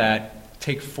top of that,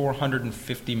 take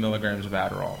 450 milligrams of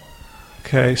Adderall.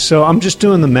 Okay, so I'm just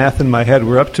doing the math in my head.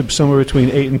 We're up to somewhere between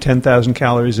 8,000 and 10,000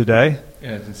 calories a day.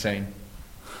 Yeah, it's insane.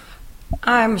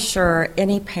 I'm sure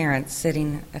any parent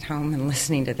sitting at home and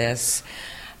listening to this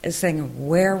is saying,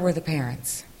 where were the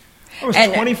parents? I was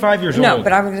 25 years old. No,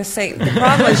 but I'm going to say, the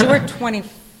problem is you were 20.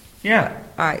 Yeah.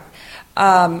 All right.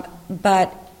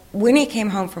 But when he came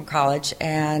home from college,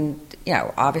 and,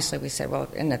 obviously we said, well,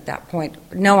 and at that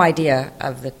point, no idea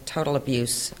of the total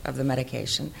abuse of the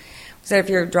medication. We said, if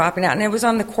you're dropping out, and it was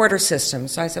on the quarter system.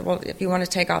 So I said, well, if you want to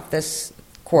take off this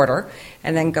quarter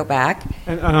and then go back.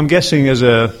 And I'm guessing as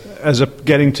a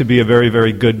getting to be a very,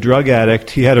 very good drug addict,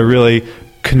 he had a really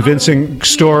convincing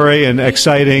story and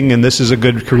exciting, and this is a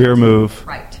good career move.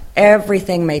 Right.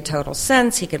 Everything made total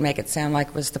sense. He could make it sound like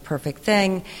it was the perfect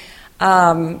thing.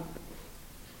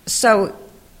 So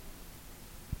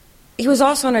he was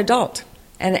also an adult.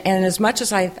 And as much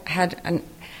as I had an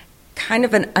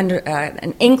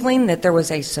inkling that there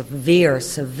was a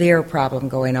severe problem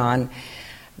going on,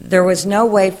 there was no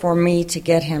way for me to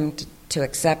get him to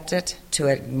accept it, to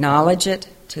acknowledge it,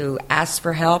 to ask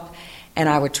for help, and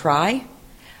I would try.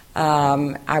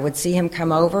 I would see him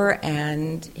come over,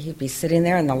 and he'd be sitting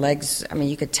there, and the legs,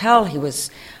 you could tell he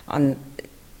was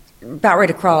about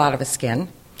ready to crawl out of his skin.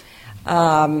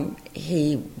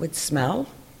 He would smell.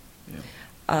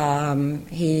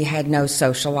 He had no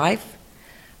social life.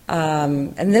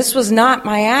 And this was not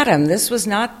my Adam. This was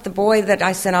not the boy that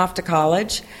I sent off to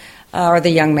college, or the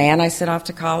young man I sent off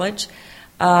to college.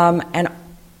 And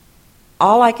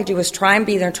all I could do was try and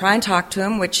be there and try and talk to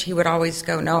him, which he would always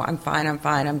go, no, I'm fine,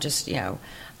 I'm just,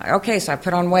 okay, so I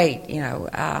put on weight,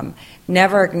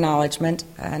 never acknowledgement,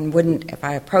 and wouldn't, if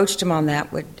I approached him on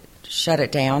that, would shut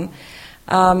it down.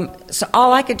 So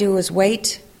all I could do was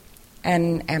wait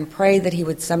and pray that he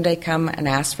would someday come and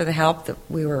ask for the help that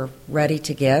we were ready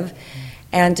to give,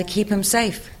 and to keep him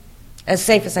safe as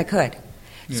I could.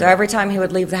 Yeah. So every time he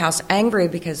would leave the house angry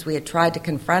because we had tried to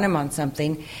confront him on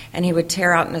something, and he would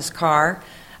tear out in his car,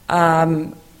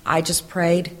 I just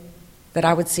prayed that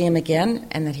I would see him again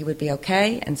and that he would be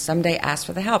okay and someday ask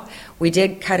for the help. We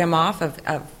did cut him off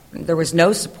there was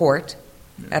no support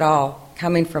at all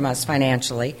coming from us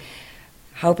financially,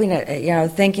 hoping that,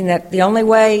 thinking that the only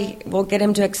way we'll get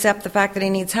him to accept the fact that he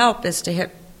needs help is to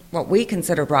hit what we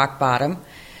considered rock bottom,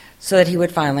 so that he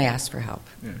would finally ask for help.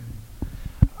 Yeah.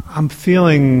 I'm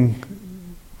feeling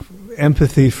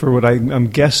empathy for what I'm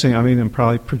guessing, I'm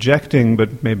probably projecting,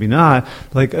 but maybe not,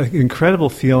 like an incredible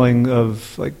feeling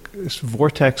of like this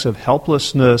vortex of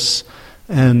helplessness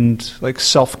and like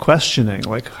self-questioning.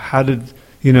 Like, how did,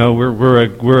 we're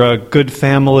a good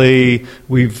family,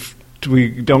 we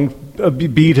don't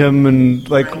beat him, and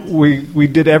like we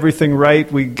did everything right,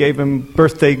 we gave him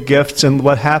birthday gifts, and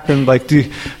what happened? Like,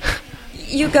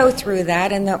 you go through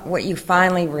that, and what you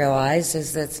finally realize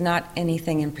is that it's not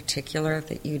anything in particular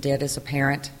that you did as a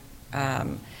parent.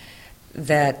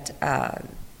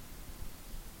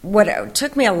 What it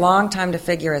took me a long time to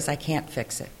figure is I can't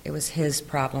fix it. It was his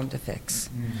problem to fix.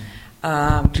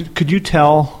 Could you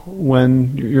tell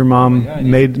when your mom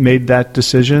made that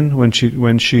decision, when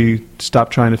she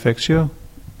stopped trying to fix you?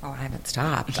 Oh, I haven't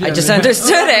stopped. I just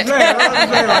understood it.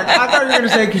 I thought you were going to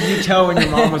say, could you tell when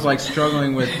your mom was like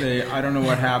struggling with I don't know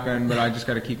what happened, but I just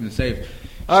got to keep them safe. She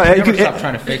never stopped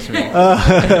trying to fix me.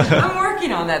 I'm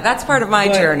working on that. That's part of my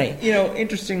journey.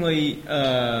 Interestingly,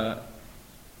 I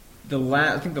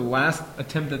think the last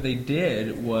attempt that they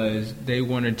did was they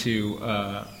wanted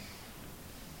to.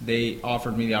 They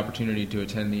offered me the opportunity to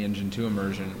attend the Engine 2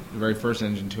 immersion, the very first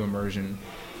Engine 2 immersion,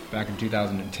 back in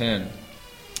 2010.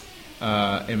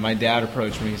 And my dad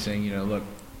approached me saying, look,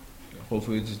 Whole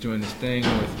Foods is doing this thing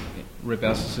with Rip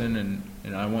Esselstyn,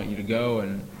 and I want you to go,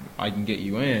 and I can get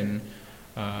you in.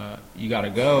 You got to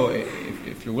go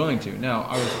if you're willing to. Now,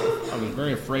 I was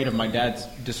very afraid of my dad's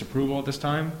disapproval at this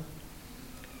time,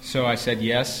 so I said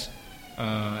yes,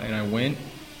 and I went,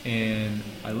 and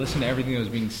I listened to everything that was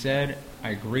being said. I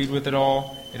agreed with it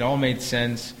all. It all made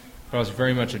sense, but I was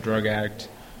very much a drug addict.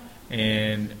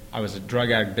 And I was a drug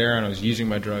addict there, and I was using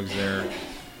my drugs there.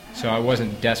 So I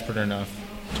wasn't desperate enough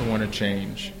to want to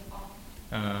change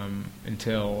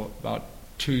until about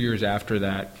 2 years after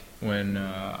that, when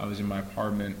I was in my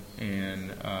apartment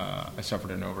and I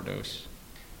suffered an overdose.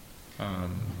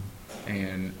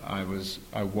 And I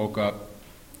woke up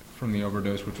from the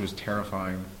overdose, which was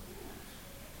terrifying,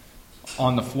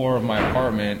 on the floor of my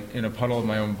apartment in a puddle of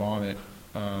my own vomit.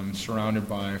 Surrounded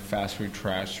by fast food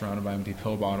trash, surrounded by empty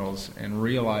pill bottles, and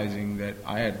realizing that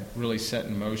I had really set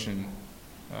in motion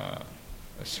a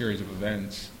series of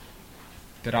events,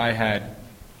 that I had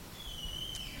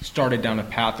started down a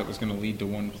path that was going to lead to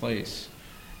one place.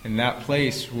 And that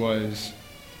place was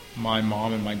my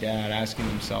mom and my dad asking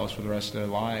themselves for the rest of their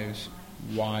lives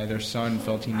why their son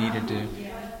felt he needed to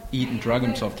eat and drug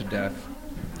himself to death.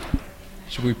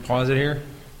 Should we pause it here?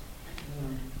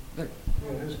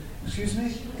 Excuse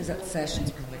me? Is that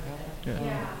session's probably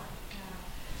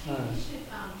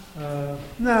over?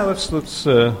 No, let's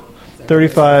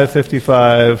 35,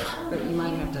 55. But you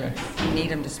might have to. You need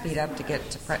him to speed up to get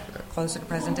closer to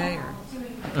present day, or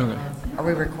Okay. Are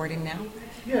we recording now?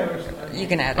 Yeah. You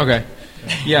can add it. Okay.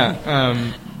 Yeah.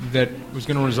 That was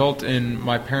going to result in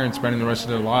my parents spending the rest of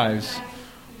their lives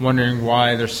wondering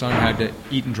why their son had to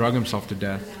eat and drug himself to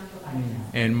death.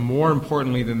 And more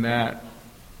importantly than that,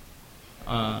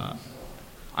 I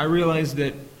realized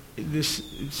that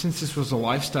since this was a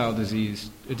lifestyle disease,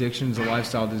 addiction is a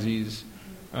lifestyle disease,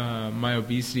 my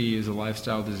obesity is a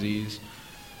lifestyle disease,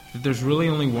 that there's really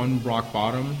only one rock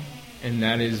bottom, and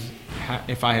that is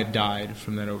if I had died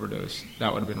from that overdose,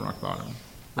 that would have been rock bottom.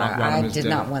 Rock bottom I is did death.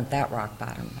 not want that rock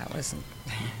bottom. That wasn't.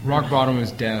 Rock bottom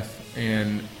is death,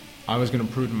 and I was going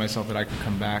to prove to myself that I could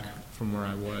come back from where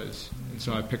I was. And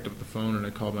so I picked up the phone and I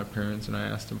called my parents and I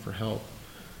asked them for help.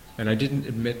 And I didn't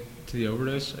admit to the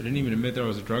overdose. I didn't even admit that I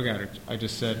was a drug addict. I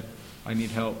just said, I need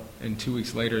help. And 2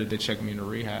 weeks later, they checked me into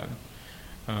rehab,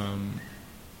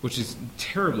 which is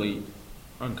terribly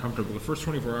uncomfortable. The first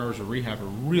 24 hours of rehab are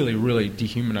really, really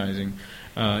dehumanizing.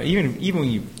 Even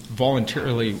when you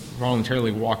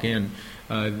voluntarily walk in,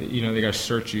 they got to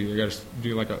search you. They got to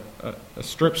do like a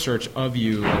strip search of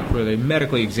you, where they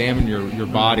medically examine your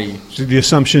body. So the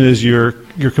assumption is you're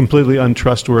completely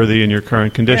untrustworthy in your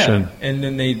current condition. Yeah. And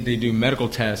then they do medical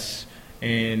tests,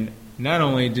 and not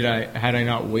only had I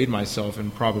not weighed myself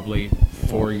in probably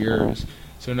 4 years,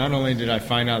 so not only did I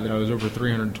find out that I was over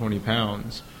 320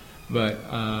 pounds, but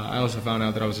I also found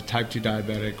out that I was a type 2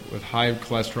 diabetic with high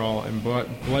cholesterol and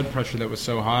blood pressure that was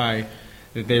so high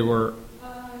that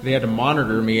they had to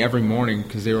monitor me every morning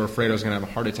because they were afraid I was going to have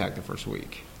a heart attack the first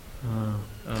week,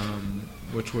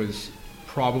 which was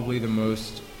probably the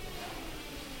most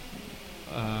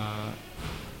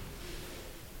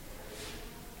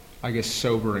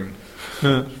sobering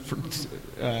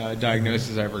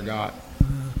diagnosis I ever got.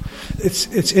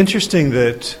 It's interesting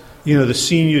that the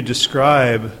scene you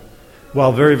describe,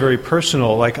 while very, very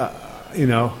personal,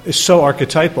 is so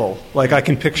archetypal. Like I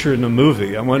can picture it in a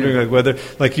movie. I'm wondering whether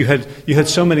you had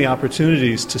so many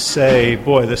opportunities to say,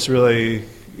 boy, this really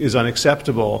is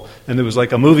unacceptable, and there was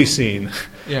like a movie scene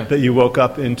that you woke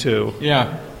up into.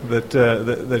 Yeah.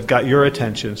 That got your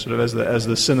attention, sort of as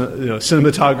the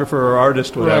cinematographer or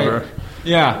artist, whatever. Right.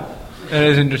 Yeah, that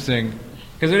is interesting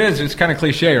because it's kind of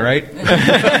cliche, right?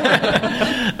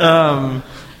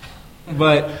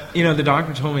 But the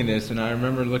doctor told me this, and I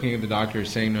remember looking at the doctor,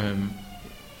 saying to him,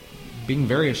 being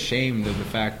very ashamed of the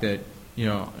fact that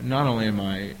not only am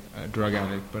I a drug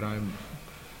addict, but I'm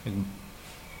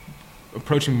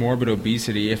approaching morbid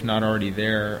obesity, if not already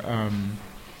there.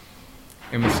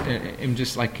 I'm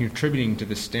just like contributing to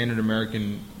the standard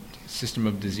American system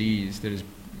of disease that is,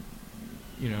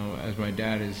 as my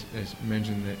dad has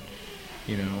mentioned, that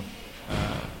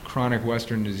chronic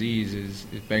Western disease is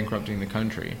bankrupting the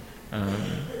country,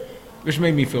 which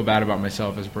made me feel bad about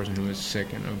myself as a person who was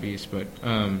sick and obese. But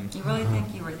you really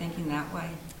think you were thinking that way?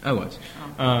 I was.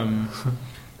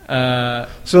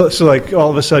 So like all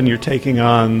of a sudden you're taking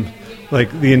on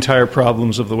like the entire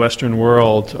problems of the Western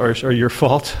world are your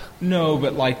fault? No,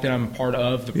 but like that I'm part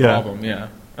of the problem. Yeah.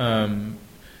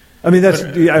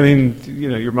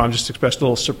 Your mom just expressed a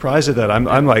little surprise at that.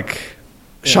 I'm like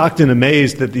shocked and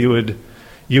amazed that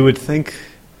you would think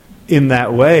in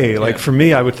that way. Like for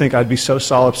me, I would think I'd be so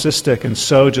solipsistic and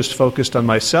so just focused on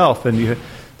myself, and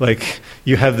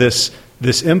you have this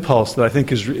impulse that I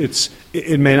think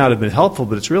it may not have been helpful,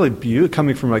 but it's really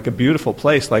coming from like a beautiful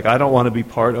place. Like I don't want to be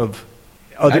part of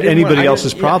anybody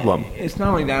else's problem. It's not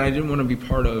only that I didn't want to be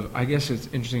part of. I guess it's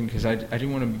interesting because I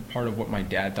didn't want to be part of what my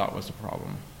dad thought was the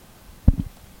problem.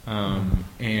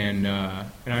 And I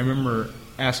remember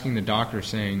asking the doctor,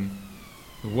 saying,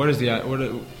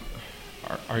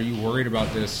 are you worried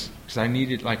about this? Because I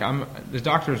needed, the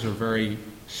doctors are very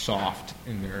soft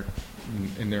in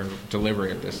their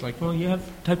delivery of this. Like, well, you have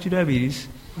type 2 diabetes.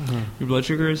 Mm-hmm. Your blood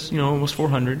sugar is, almost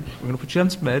 400. We're going to put you on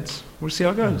some meds. We'll see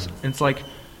how it goes. Mm-hmm. And it's like,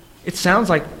 it sounds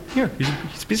like, here's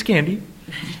a piece of candy.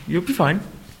 You'll be fine.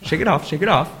 Shake it off.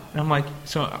 And I'm like,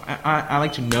 so I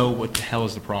like to know what the hell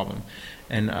is the problem.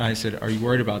 And I said, are you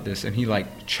worried about this? And he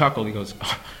chuckled. He goes,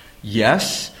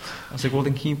 yes. I was like, well,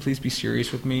 then can you please be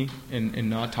serious with me and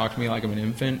not talk to me like I'm an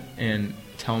infant and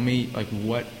tell me,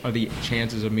 what are the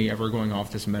chances of me ever going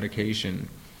off this medication?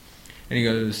 And he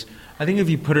goes, I think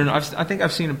if you put in, I think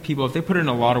I've seen people, if they put in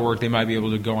a lot of work, they might be able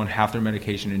to go on half their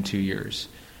medication in 2 years.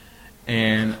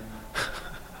 And,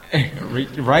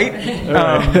 right?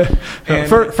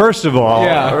 First of all,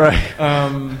 yeah.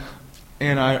 Right.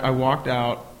 And I walked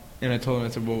out. And I told him, I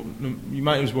said, well, you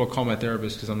might as well call my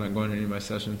therapist because I'm not going to any of my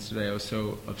sessions today. I was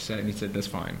so upset. And he said, that's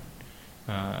fine.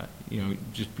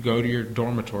 Just go to your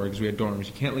dormitory because we had dorms.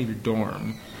 You can't leave your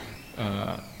dorm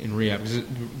in rehab. Because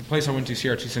the place I went to,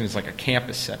 Sierra Tucson, is like a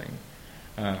campus setting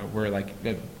where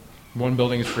one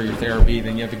building is for your therapy.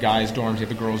 Then you have the guys' dorms, you have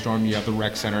the girls' dorm, you have the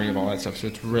rec center, you have all that stuff. So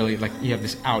it's really you have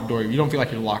this outdoor. You don't feel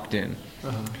like you're locked in.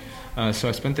 Uh-huh. So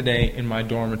I spent the day in my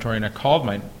dormitory, and I called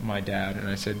my dad, and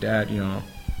I said, Dad,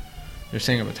 they're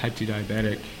saying I'm a type 2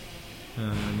 diabetic,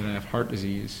 and that I have heart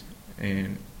disease.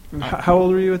 And how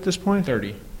old were you at this point?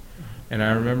 30. And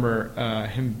I remember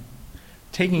him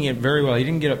taking it very well. He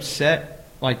didn't get upset.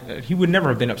 he would never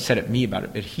have been upset at me about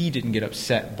it, but he didn't get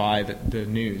upset by the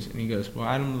news. And he goes, well,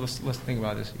 Adam, let's think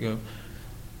about this. You go,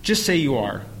 just say you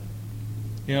are.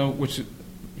 Which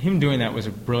him doing that was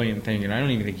a brilliant thing, and I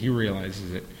don't even think he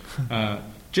realizes it.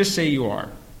 Just say you are.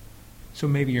 So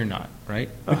maybe you're not, right?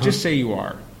 But just say you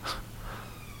are.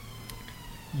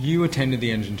 You attended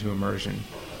the engine to immersion.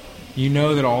 You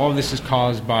know that all of this is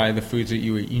caused by the foods that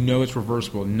you eat. You know it's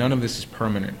reversible. None of this is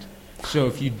permanent. So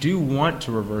if you do want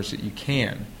to reverse it, you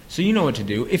can. So you know what to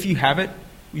do. If you have it,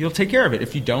 you'll take care of it.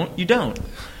 If you don't, you don't.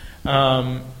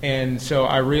 And so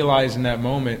I realized in that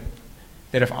moment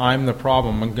that if I'm the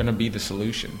problem, I'm going to be the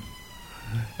solution.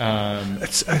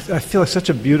 I feel like such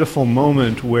a beautiful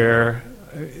moment where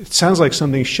it sounds like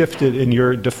something shifted and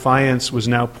your defiance was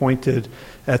now pointed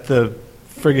at the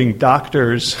frigging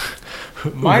doctors.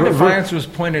 My defiance was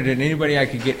pointed at anybody I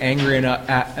could get angry enough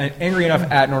at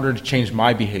in order to change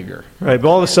my behavior. Right, but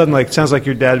all of a sudden, it sounds like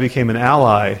your dad became an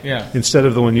ally instead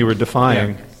of the one you were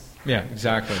defying. Yeah,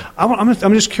 exactly.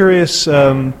 I'm just curious,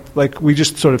 we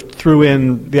just sort of threw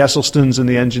in the Esselstyns and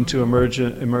the Engine to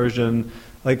Immersion.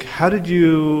 How did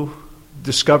you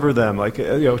discover them?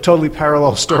 Totally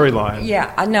parallel storyline.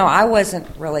 Yeah, no, I wasn't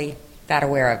really that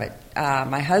aware of it.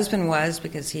 My husband was,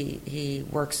 because he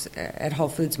works at Whole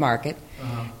Foods Market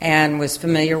and was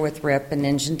familiar with RIP and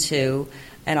Engine 2,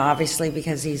 and obviously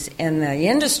because he's in the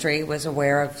industry was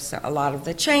aware of a lot of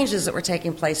the changes that were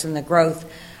taking place in the growth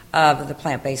of the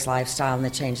plant-based lifestyle and the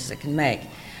changes it can make.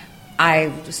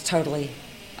 I was totally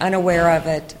unaware of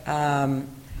it.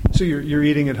 So your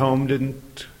eating at home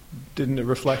didn't it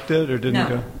reflect it, or didn't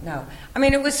go? No. I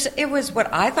mean, it was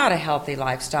what I thought a healthy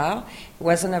lifestyle. It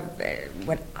wasn't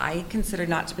what I considered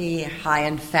not to be high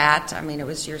in fat. I mean, it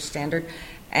was your standard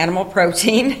animal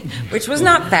protein, which was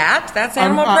not fat. That's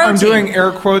animal protein. I'm doing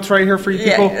air quotes right here for you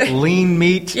people. Lean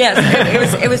meat. Yes,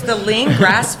 it was the lean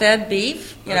grass-fed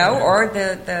beef, or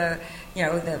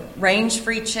the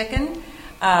range-free chicken,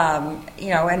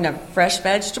 and a fresh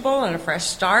vegetable and a fresh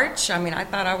starch. I mean, I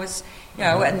thought I was.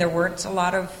 And there weren't a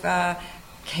lot of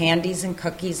candies and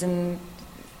cookies and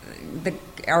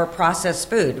our processed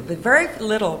food, but very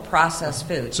little processed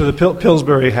food. So the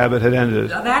Pillsbury habit had ended.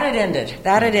 That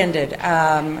had ended.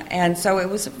 And so it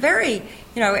was very,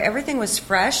 everything was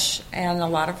fresh and a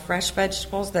lot of fresh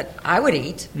vegetables that I would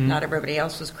eat. Mm-hmm. Not everybody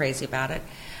else was crazy about it.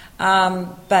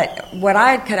 But what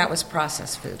I had cut out was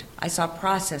processed food. I saw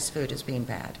processed food as being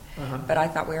bad. But I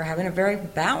thought we were having a very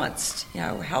balanced,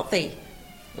 healthy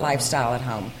lifestyle at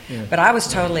home. Yeah. But I was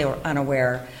totally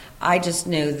unaware. I just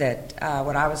knew that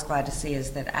what I was glad to see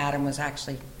is that Adam was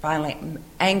actually finally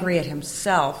angry at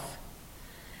himself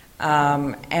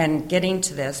and getting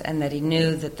to this, and that he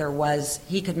knew that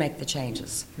he could make the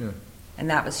changes. Yeah. And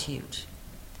that was huge.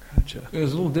 Gotcha. It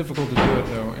was a little difficult to do it,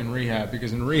 though, in rehab,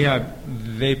 because in rehab,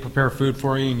 they prepare food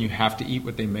for you, and you have to eat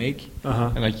what they make.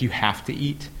 And, you have to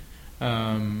eat.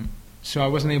 So I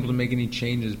wasn't able to make any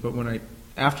changes, but when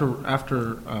after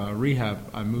rehab,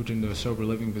 I moved into a sober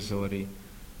living facility,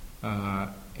 and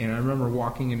I remember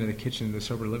walking into the kitchen of the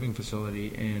sober living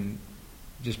facility and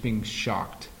just being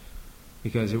shocked,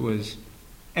 because it was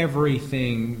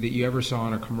everything that you ever saw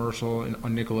in a commercial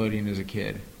on Nickelodeon as a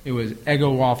kid. It was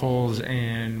Eggo waffles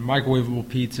and microwavable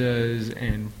pizzas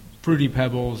and Fruity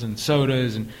Pebbles and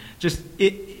sodas, and just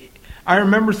I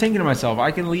remember thinking to myself,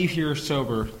 I can leave here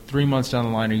sober 3 months down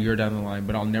the line, a year down the line,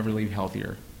 but I'll never leave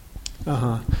healthier.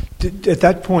 At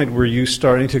that point, were you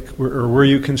starting to, or were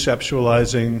you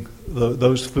conceptualizing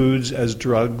those foods as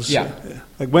drugs? Yeah.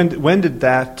 When did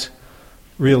that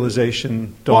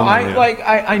realization dawn on you?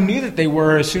 I knew that they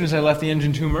were as soon as I left the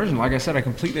Engine to Immersion. Like I said, I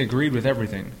completely agreed with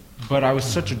everything, but I was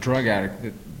such a drug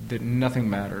addict that nothing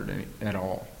mattered at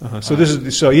all. So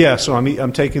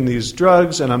I'm taking these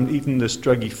drugs and I'm eating this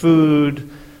druggy food,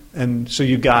 and so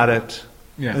you got it.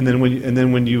 Yeah. And then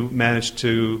when you managed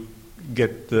to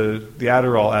get the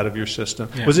Adderall out of your system.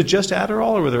 Yeah. Was it just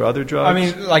Adderall, or were there other drugs? I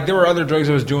mean, there were other drugs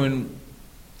I was doing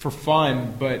for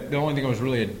fun, but the only thing I was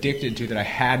really addicted to that I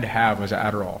had to have was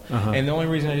Adderall. And the only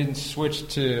reason I didn't switch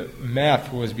to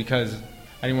meth was because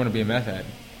I didn't want to be a meth head.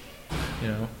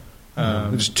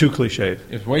 It's too cliched.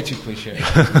 It's way too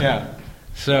cliched. Yeah.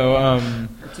 So. Or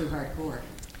too hardcore.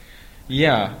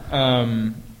 Yeah.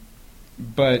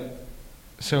 But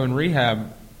so in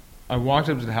rehab, I walked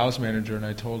up to the house manager and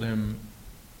I told him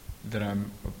that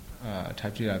I'm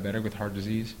type 2 diabetic with heart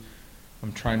disease.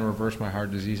 I'm trying to reverse my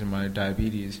heart disease and my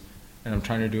diabetes, and I'm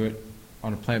trying to do it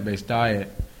on a plant-based diet.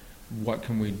 What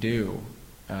can we do?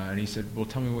 And he said, well,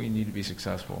 tell me what you need to be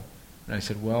successful. And I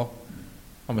said, well,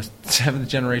 I'm a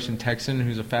 7th-generation Texan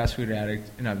who's a fast food addict,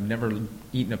 and I've never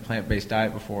eaten a plant-based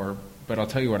diet before, but I'll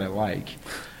tell you what I like.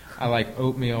 I like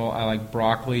oatmeal, I like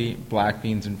broccoli, black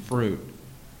beans, and fruit.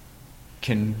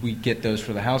 Can we get those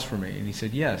for the house for me? And he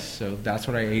said, yes. So that's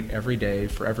what I ate every day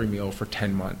for every meal for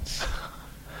 10 months.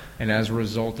 And as a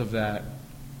result of that,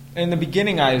 in the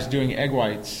beginning I was doing egg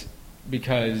whites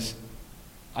because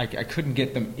I couldn't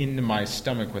get them into my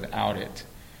stomach without it.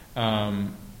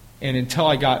 And until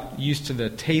I got used to the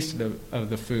taste of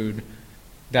the food,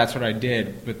 that's what I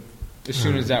did. But as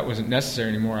soon as that wasn't necessary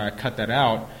anymore, I cut that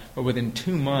out. But within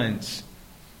 2 months,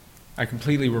 I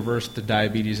completely reversed the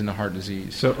diabetes and the heart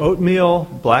disease. So oatmeal,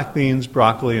 black beans,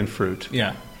 broccoli, and fruit.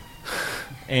 Yeah.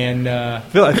 And I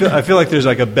feel like there's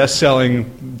like a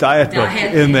best-selling diet book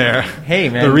in there. Hey,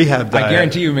 man. The rehab diet. I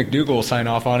guarantee you McDougall will sign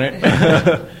off on it.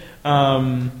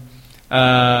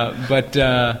 But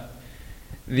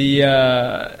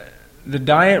the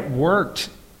diet worked,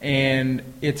 and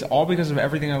it's all because of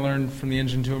everything I learned from the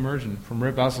Engine to Immersion, from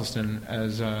Rip Esselstyn.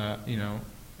 As you know,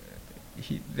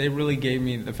 they really gave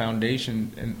me the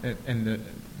foundation and the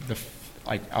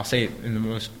like. I'll say it in the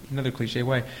most another cliche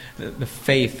way: the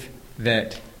faith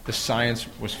that the science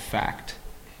was fact.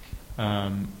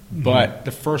 But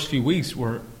the first few weeks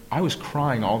I was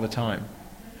crying all the time.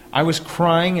 I was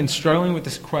crying and struggling with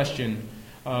this question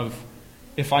of,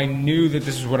 if I knew that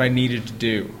this is what I needed to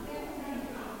do,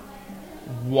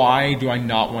 why do I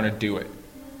not want to do it?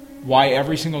 Why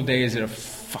every single day is it a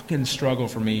fucking struggle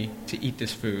for me to eat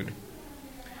this food?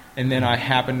 And then I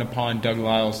happened upon Doug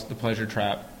Lyle's The Pleasure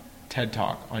Trap TED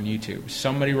Talk on YouTube.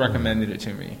 Somebody recommended it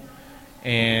to me.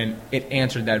 And it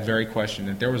answered that very question,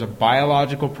 that there was a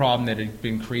biological problem that had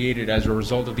been created as a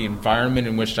result of the environment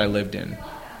in which I lived in.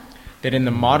 That in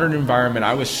the modern environment,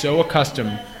 I was so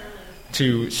accustomed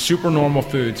to supernormal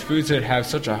foods that have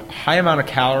such a high amount of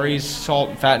calories,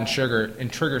 salt, fat, and sugar,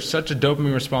 and trigger such a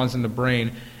dopamine response in the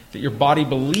brain that your body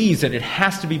believes that it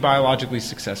has to be biologically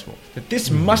successful. That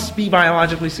this must be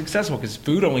biologically successful because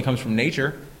food only comes from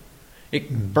nature.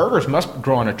 Burgers must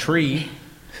grow on a tree.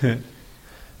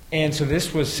 And so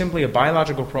this was simply a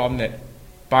biological problem that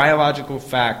biological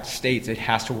fact states it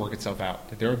has to work itself out.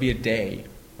 That there would be a day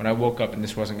when I woke up and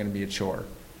this wasn't going to be a chore.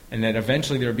 And that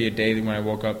eventually there would be a day when I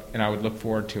woke up and I would look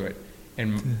forward to it.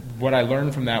 And what I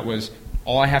learned from that was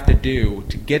all I have to do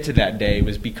to get to that day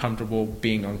was be comfortable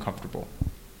being uncomfortable.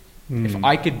 If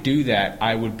I could do that,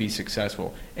 I would be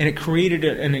successful. And it created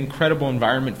an incredible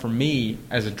environment for me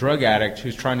as a drug addict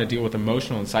who's trying to deal with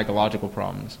emotional and psychological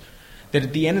problems. That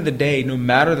at the end of the day, no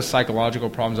matter the psychological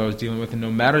problems I was dealing with and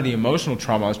no matter the emotional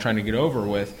trauma I was trying to get over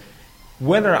with,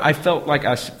 whether I felt like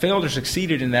I failed or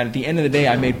succeeded in that, at the end of the day,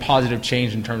 I made positive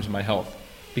change in terms of my health.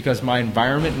 Because my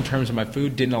environment in terms of my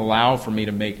food didn't allow for me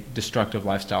to make destructive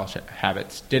lifestyle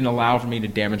habits, didn't allow for me to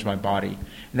damage my body.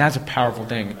 And that's a powerful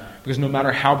thing. Because no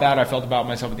matter how bad I felt about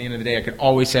myself at the end of the day, I could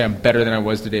always say I'm better than I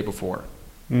was the day before.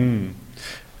 I'm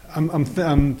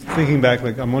thinking back,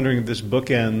 like I'm wondering if this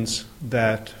bookends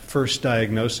that first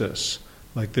diagnosis,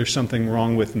 like there's something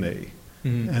wrong with me,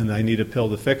 and I need a pill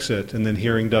to fix it, and then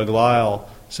hearing Doug Lyle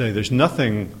say there's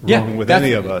nothing wrong with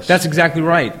any of us. That's exactly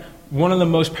right. One of the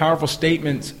most powerful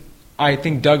statements I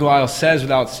think Doug Lyle says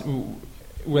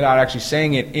without actually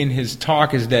saying it in his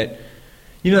talk is that,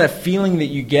 you know, that feeling that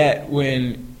you get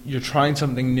when you're trying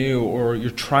something new or you're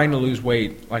trying to lose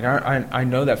weight. Like I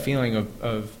know that feeling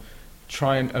of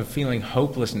feeling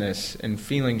hopelessness and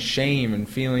feeling shame and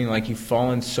feeling like you've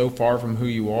fallen so far from who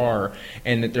you are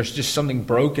and that there's just something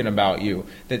broken about you,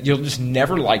 that you'll just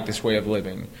never like this way of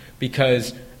living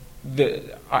because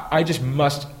I just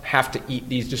must have to eat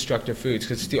these destructive foods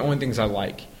because it's the only things I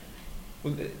like.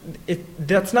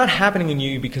 That's not happening in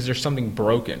you because there's something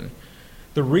broken.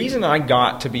 The reason I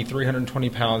got to be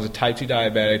 320 pounds, a type 2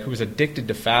 diabetic who was addicted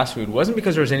to fast food, wasn't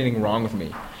because there was anything wrong with me.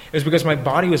 It was because my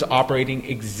body was operating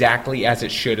exactly as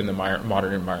it should in the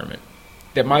modern environment.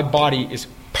 That my body is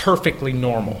perfectly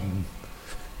normal.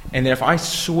 And that if I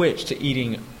switch to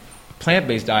eating a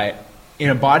plant-based diet, in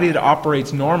a body that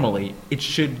operates normally, it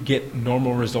should get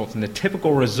normal results. And the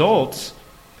typical results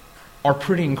are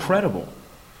pretty incredible.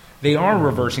 They are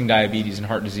reversing diabetes and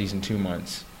heart disease in 2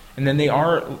 months. And then they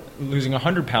are losing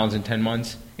 100 pounds in 10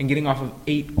 months and getting off of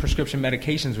 8 prescription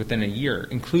medications within a year,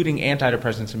 including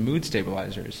antidepressants and mood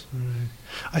stabilizers.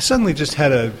 I suddenly just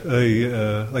had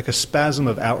a spasm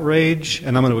of outrage,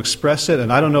 and I'm going to express it,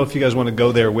 and I don't know if you guys want to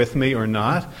go there with me or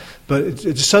not, but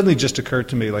it suddenly just occurred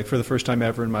to me, like for the first time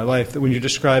ever in my life, that when you're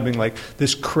describing like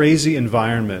this crazy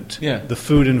environment, the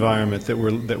food environment that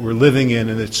we're living in,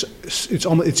 and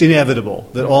it's inevitable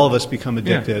that all of us become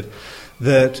addicted.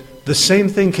 That the same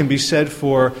thing can be said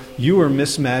for you are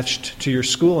mismatched to your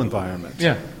school environment.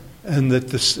 Yeah. and that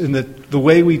the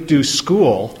way we do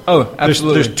school. Oh,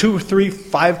 absolutely. There's 2, 3,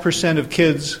 5% of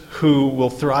kids who will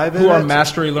thrive in it. Who are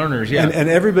mastery learners, yeah. And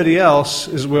everybody else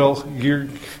is, well, you're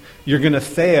going to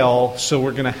fail, so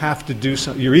we're going to have to do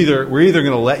something. We're either going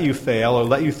to let you fail or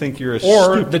let you think you're a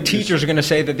Or stupid. the teachers are going to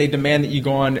say that they demand that you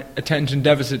go on attention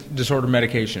deficit disorder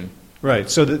medication. Right,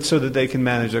 so that they can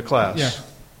manage their class. Yeah,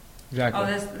 exactly.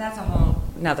 Oh, that's a whole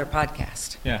another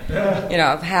podcast. Yeah. You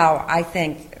know, of how I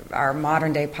think our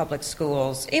modern day public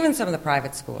schools, even some of the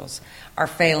private schools, are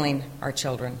failing our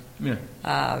children.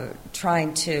 Yeah.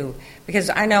 Trying to, because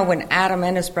I know when Adam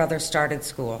and his brother started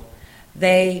school,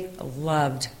 they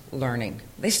loved learning.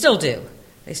 They still do.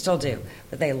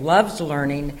 But they loved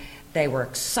learning. They were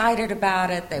excited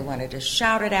about it. They wanted to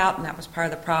shout it out, and that was part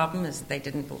of the problem, is that they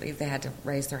didn't believe they had to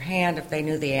raise their hand. If they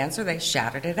knew the answer, they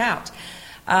shouted it out.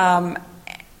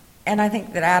 And I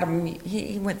think that Adam,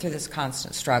 he went through this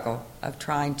constant struggle of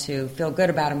trying to feel good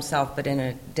about himself, but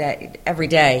every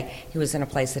day he was in a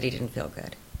place that he didn't feel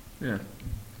good. Yeah.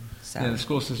 So. Yeah, the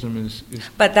school system is.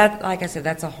 But that, like I said,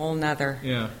 that's a whole nother.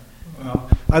 Yeah. Well,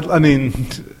 I mean,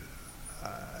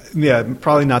 yeah,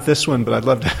 probably not this one, but I'd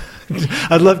love to.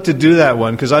 I'd love to do that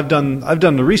one because I've done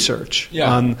the research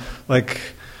on the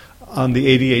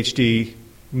ADHD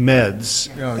meds.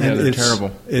 Oh, yeah, they're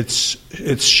terrible.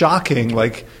 It's shocking.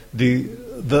 Like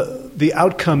the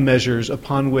outcome measures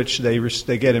upon which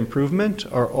they get improvement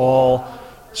are all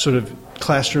sort of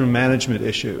classroom management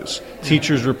issues.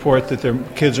 Teachers report that their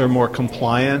kids are more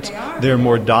compliant, they're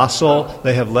more docile,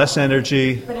 they have less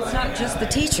energy. But it's not just the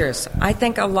teachers. I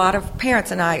think a lot of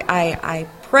parents, and I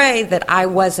pray that I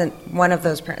wasn't one of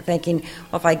those parents thinking,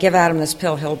 well, if I give Adam this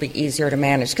pill, he'll be easier to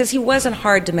manage. Because he wasn't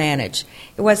hard to manage.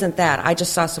 It wasn't that. I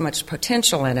just saw so much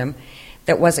potential in him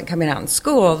that wasn't coming out in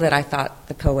school that I thought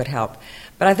the pill would help.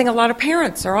 But I think a lot of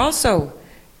parents are also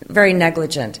very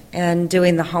negligent in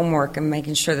doing the homework and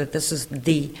making sure that this is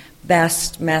the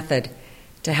best method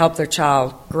to help their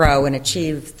child grow and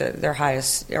achieve their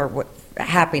highest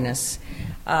happiness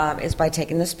is by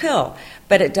taking this pill.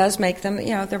 But it does make them,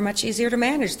 they're much easier to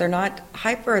manage. They're not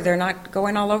hyper. They're not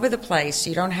going all over the place.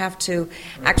 You don't have to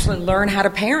actually learn how to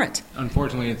parent.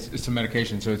 Unfortunately, it's a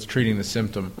medication, so it's treating the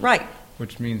symptom. Right.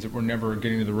 Which means that we're never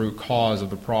getting to the root cause of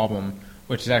the problem,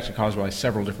 which is actually caused by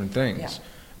several different things.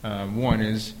 Yeah. One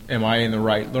is, am I in the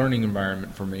right learning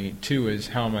environment for me? Two is,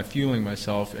 how am I fueling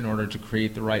myself in order to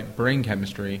create the right brain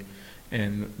chemistry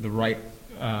and the right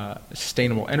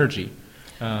sustainable energy?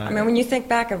 I mean, when you think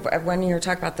back of when you were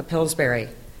talking about the Pillsbury,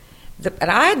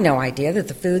 and I had no idea that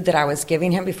the food that I was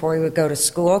giving him before he would go to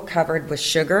school covered with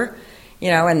sugar,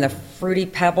 and the Fruity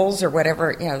Pebbles or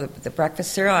whatever, the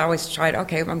breakfast cereal. I always tried,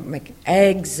 okay, I'm making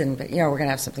eggs and, we're going to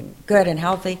have something good and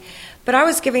healthy. But I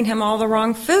was giving him all the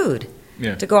wrong food.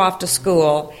 Yeah. To go off to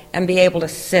school and be able to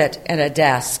sit at a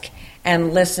desk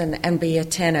and listen and be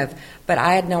attentive. But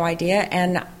I had no idea,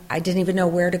 and I didn't even know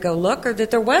where to go look or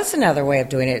that there was another way of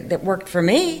doing it that worked for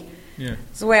me. Yeah.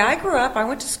 It's the way I grew up. I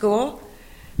went to school.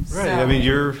 Right. So, I mean,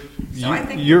 I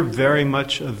think you're very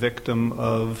much a victim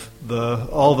of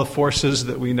all the forces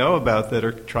that we know about that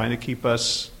are trying to keep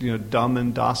us, dumb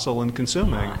and docile and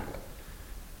consuming.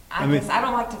 I guess I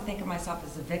don't like to think of myself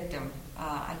as a victim.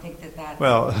 I think that's...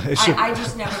 Well, I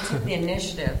just never took the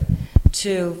initiative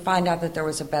to find out that there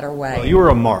was a better way. Well, you were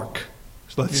a mark,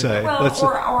 let's say. Well,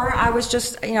 or I was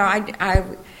just,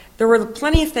 there were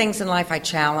plenty of things in life I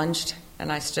challenged,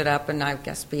 and I stood up and I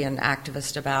guess be an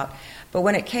activist about. But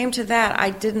when it came to that,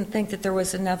 I didn't think that there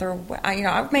was another way.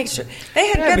 I would make sure they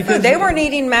had good food. They weren't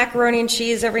eating macaroni and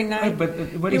cheese every night. Right, but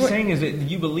what he's saying is that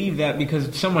you believe that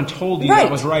because someone told you that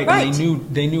was right. And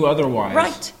they knew otherwise.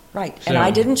 Right. So, and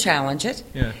I didn't challenge it.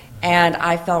 Yeah. And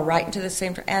I fell right into the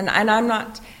same. And I'm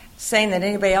not saying that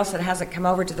anybody else that hasn't come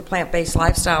over to the plant-based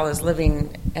lifestyle is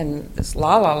living in this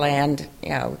la-la land,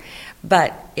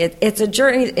 But it's a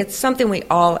journey. It's something we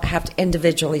all have to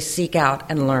individually seek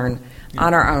out and learn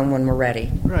on our own when we're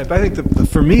ready. Right. But I think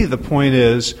for me, the point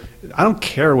is, I don't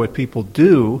care what people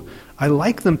do. I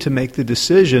like them to make the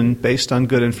decision based on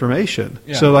good information.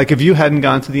 Yeah. So, like, if you hadn't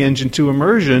gone to the Engine 2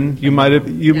 immersion, you might have.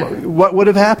 What would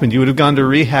have happened? You would have gone to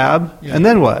rehab, and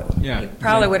then what? Yeah, you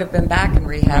probably would have been back in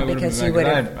rehab because you would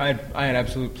have. I had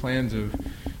absolute plans of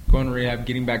going to rehab,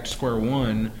 getting back to square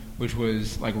one, which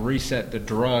was like reset the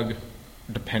drug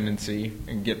dependency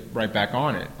and get right back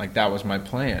on it. Like that was my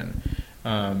plan,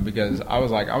 because I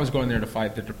was going there to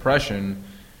fight the depression.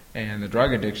 And the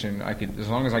drug addiction, I could, as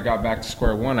long as I got back to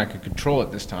square one, I could control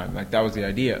it this time. Like that was the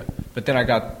idea. But then I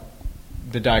got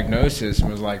the diagnosis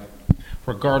and was like,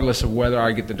 regardless of whether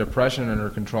I get the depression under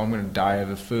control, I'm going to die of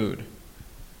the food.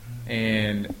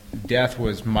 and death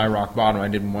was my rock bottom. I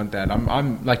didn't want that.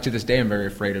 I'm like, to this day, I'm very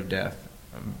afraid of death.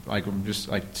 I'm just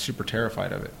like super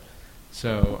terrified of it.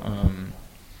 So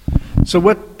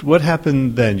what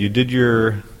happened then? You did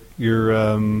your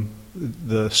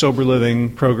the sober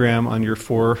living program on your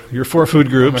four food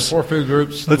groups. My 4 food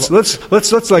groups.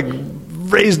 Let's like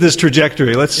raise this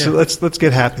trajectory. Let's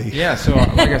get happy. Yeah. So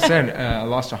like I said, I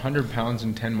lost 100 pounds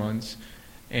in 10 months,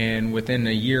 and within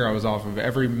a year, I was off of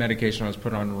every medication I was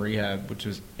put on in rehab, which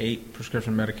was 8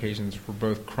 prescription medications for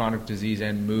both chronic disease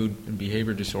and mood and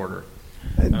behavior disorder.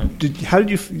 How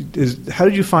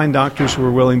did you find doctors who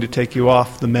were willing to take you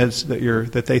off the meds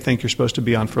that they think you're supposed to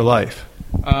be on for life?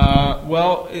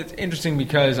 Well, it's interesting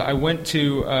because I went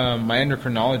to my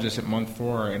endocrinologist at month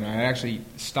 4, and I actually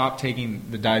stopped taking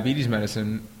the diabetes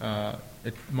medicine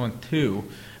at month 2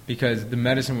 because the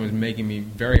medicine was making me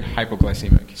very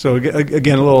hypoglycemic. So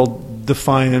again, a little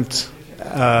defiant.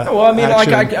 Well, I mean,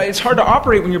 like it's hard to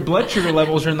operate when your blood sugar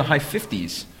levels are in the high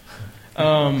 50s. So,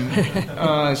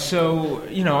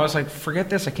 I was like, forget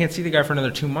this. I can't see the guy for another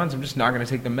 2 months. I'm just not going to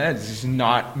take the meds. This is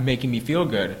not making me feel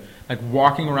good. Like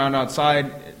walking around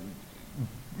outside,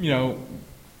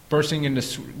 bursting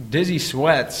into dizzy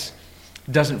sweats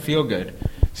doesn't feel good.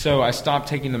 So I stopped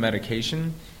taking the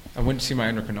medication. I went to see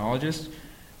my endocrinologist,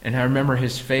 and I remember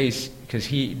his face because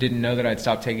he didn't know that I'd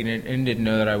stopped taking it and didn't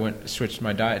know that I switched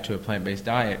my diet to a plant-based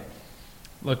diet.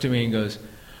 Looked at me and goes,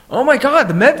 "Oh my God,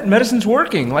 the medicine's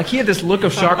working!" Like he had this look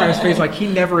of shock on his face, like he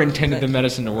never intended the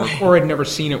medicine to work or had never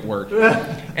seen it work.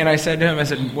 And I said to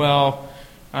him, "Well,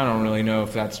 I don't really know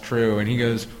if that's true." And he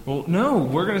goes, "Well, no,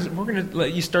 we're gonna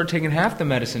let you start taking half the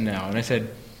medicine now." And I said,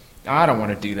 "I don't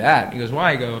want to do that." He goes,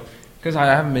 "Why?" I go, "Because I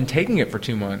haven't been taking it for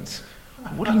 2 months."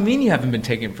 "What do you mean you haven't been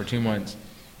taking it for 2 months?"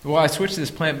 "Well, I switched to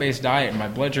this plant-based diet, and my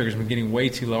blood sugar's been getting way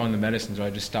too low on the medicine, so I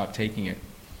just stopped taking it."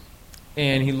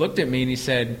 And he looked at me and he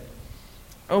said,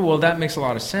 "Oh, well, that makes a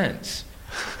lot of sense."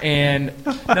 And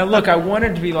now, look, I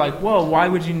wanted to be like, well, why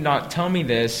would you not tell me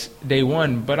this day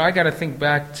one? But I got to think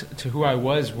back to who I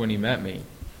was when he met me.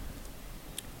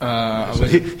 So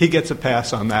he gets a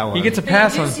pass on that one. He gets a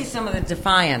pass on. on. You do see some of the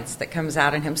defiance that comes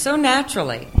out in him so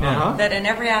naturally that in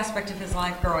every aspect of his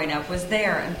life growing up was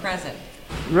there and present.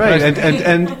 Right,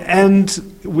 and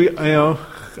we,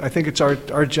 I think it's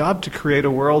our job to create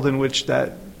a world in which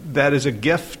that is a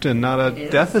gift and not a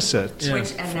deficit. Yeah.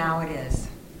 And now it is.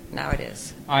 Now it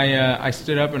is. I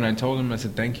stood up and I told him, I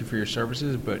said, "Thank you for your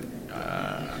services, but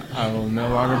I will no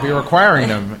longer be requiring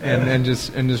them," and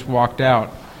just walked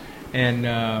out. And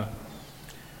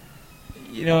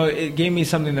it gave me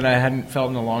something that I hadn't felt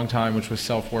in a long time, which was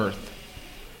self-worth.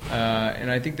 And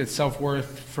I think that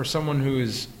self-worth, for someone who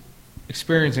is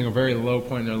experiencing a very low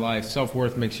point in their life,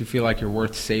 self-worth makes you feel like you're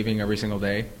worth saving every single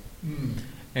day. Mm.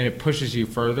 And it pushes you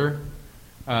further.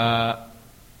 And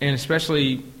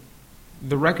especially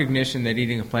the recognition that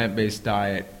eating a plant-based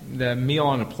diet, the meal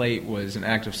on a plate was an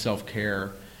act of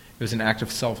self-care. It was an act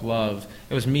of self-love.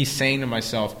 It was me saying to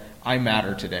myself, I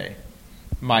matter today.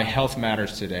 My health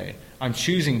matters today. I'm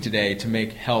choosing today to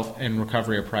make health and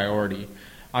recovery a priority.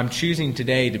 I'm choosing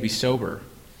today to be sober.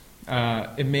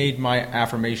 It made my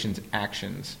affirmations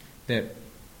actions. That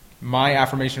my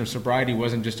affirmation of sobriety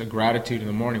wasn't just a gratitude in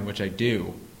the morning, which I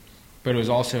do, but it was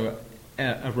also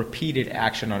a repeated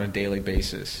action on a daily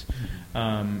basis.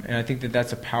 And I think that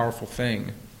that's a powerful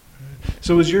thing.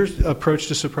 So was your approach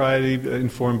to sobriety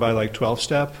informed by like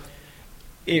 12-step?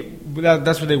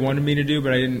 That's what they wanted me to do,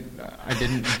 but I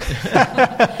didn't.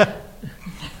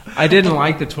 I didn't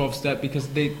like the 12-step because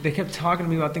they kept talking to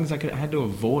me about things I had to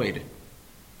avoid.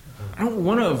 I don't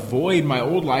want to avoid my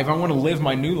old life. I want to live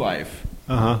my new life.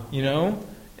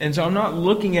 And so I'm not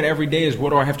looking at every day as what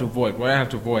do I have to avoid? What do I have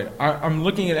to avoid? I'm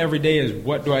looking at every day as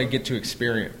what do I get to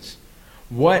experience?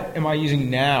 What am I using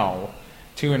now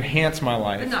to enhance my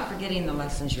life? But not forgetting the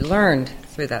lessons you learned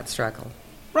through that struggle.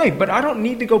 Right, but I don't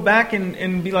need to go back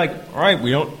and be like, all right,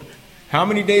 how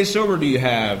many days sober do you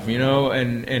have?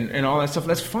 And all that stuff.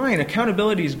 That's fine.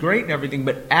 Accountability is great and everything,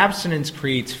 but abstinence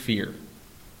creates fear.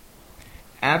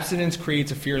 Abstinence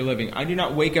creates a fear of living. I do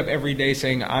not wake up every day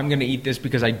saying, I'm going to eat this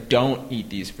because I don't eat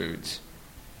these foods.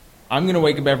 I'm going to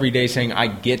wake up every day saying, I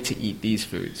get to eat these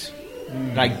foods.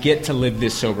 And I get to live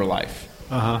this sober life.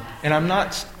 And I'm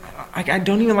not, I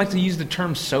don't even like to use the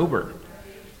term sober.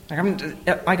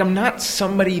 I'm not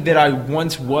somebody that I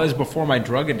once was before my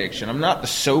drug addiction. I'm not the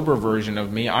sober version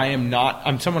of me.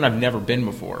 I'm someone I've never been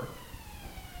before.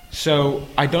 So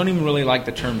I don't even really like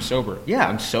the term sober. Yeah,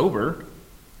 I'm sober.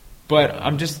 But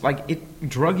I'm just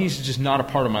drug use is just not a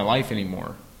part of my life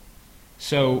anymore.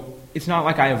 So it's not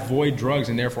like I avoid drugs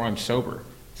and therefore I'm sober.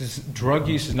 Drug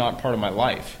use is not part of my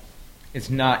life. It's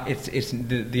not. It's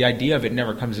the idea of it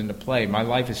never comes into play. My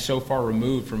life is so far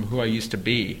removed from who I used to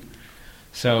be.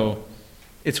 So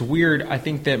it's weird. I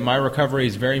think that my recovery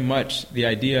is very much the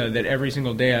idea that every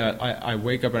single day I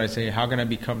wake up and I say, how can I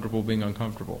be comfortable being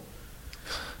uncomfortable?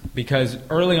 Because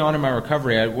early on in my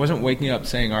recovery, I wasn't waking up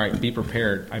saying, all right, be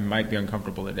prepared. I might be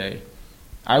uncomfortable today.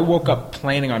 I woke up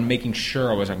planning on making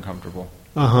sure I was uncomfortable.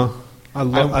 Uh-huh. I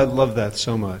love that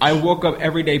so much. I woke up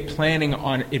every day planning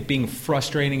on it being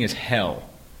frustrating as hell.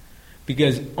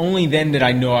 Because only then did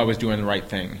I know I was doing the right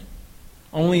thing.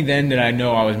 Only then did I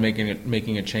know I was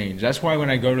making a change. That's why when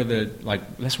I go to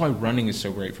that's why running is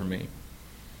so great for me.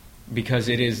 Because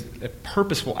it is a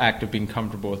purposeful act of being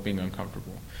comfortable with being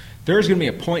uncomfortable. There's going to be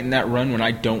a point in that run when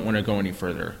I don't want to go any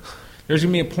further. There's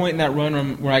going to be a point in that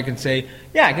run where I can say,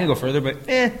 yeah, I can go further, but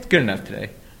it's good enough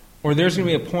today. Or there's going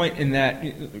to be a point in that,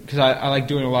 because I like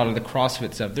doing a lot of the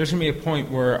CrossFit stuff, there's going to be a point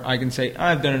where I can say,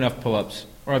 I've done enough pull-ups,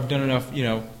 or I've done enough,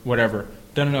 whatever,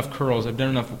 done enough curls, I've done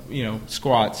enough,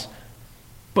 squats.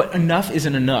 But enough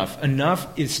isn't enough.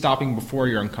 Enough is stopping before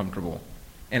you're uncomfortable.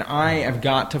 And I have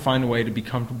got to find a way to be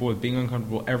comfortable with being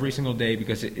uncomfortable every single day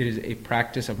because it is a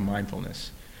practice of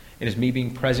mindfulness. It is me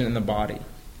being present in the body.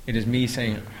 It is me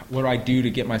saying, what do I do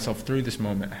to get myself through this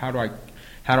moment? How do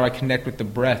I connect with the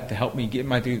breath to help me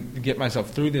get myself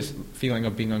through this feeling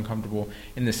of being uncomfortable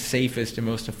in the safest and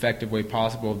most effective way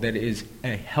possible that is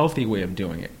a healthy way of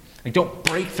doing it. Like, don't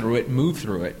break through it, move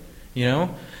through it,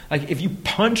 Like, if you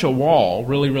punch a wall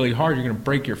really, really hard, you're going to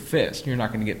break your fist. You're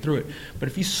not going to get through it. But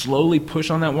if you slowly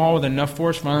push on that wall with enough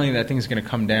force, finally that thing's going to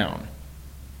come down.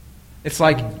 It's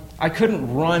like I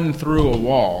couldn't run through a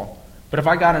wall, but if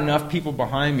I got enough people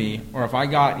behind me, or if I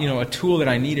got, a tool that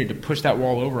I needed to push that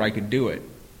wall over, I could do it.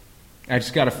 I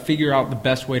just got to figure out the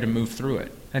best way to move through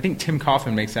it. I think Tim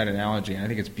Kaufman makes that analogy, and I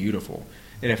think it's beautiful.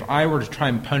 That if I were to try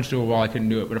and punch through a wall, I couldn't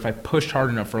do it, but if I pushed hard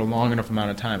enough for a long enough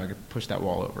amount of time, I could push that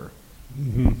wall over.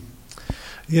 Mm-hmm.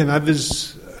 Yeah,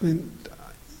 and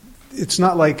it's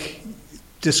not like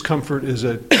discomfort is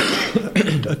a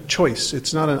choice.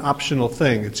 It's not an optional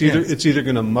thing. It's either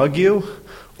going to mug you,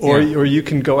 or you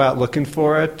can go out looking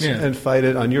for it and fight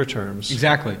it on your terms.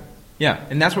 Exactly. Yeah,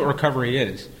 and that's what recovery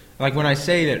is. Like when I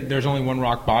say that there's only one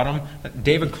rock bottom,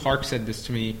 David Clark said this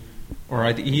to me,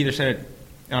 or he either said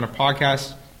it on a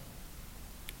podcast,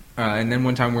 and then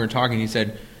one time we were talking, he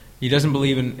said he doesn't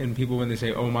believe in people when they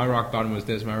say, oh, my rock bottom was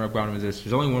this, my rock bottom was this.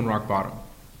 There's only one rock bottom: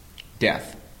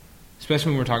 death.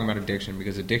 Especially when we're talking about addiction,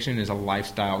 because addiction is a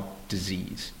lifestyle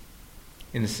disease.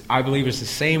 I believe it's the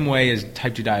same way as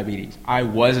type 2 diabetes. I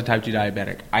was a type 2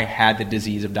 diabetic. I had the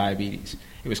disease of diabetes.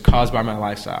 It was caused by my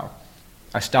lifestyle.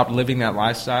 I stopped living that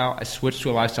lifestyle. I switched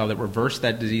to a lifestyle that reversed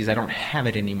that disease. I don't have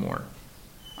it anymore.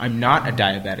 I'm not a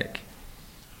diabetic.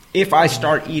 If I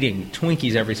start eating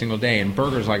Twinkies every single day and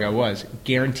burgers like I was,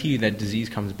 guarantee you that disease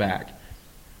comes back.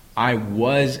 I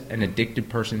was an addicted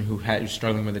person who was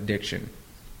struggling with addiction.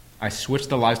 I switched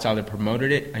the lifestyle that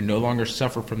promoted it. I no longer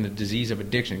suffer from the disease of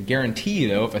addiction. Guarantee you,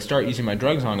 though, if I start using my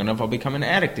drugs long enough, I'll become an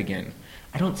addict again.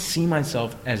 I don't see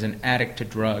myself as an addict to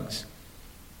drugs.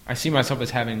 I see myself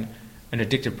as having an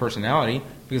addictive personality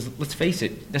because, let's face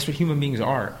it, that's what human beings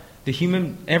are.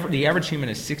 The average human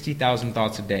has 60,000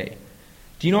 thoughts a day.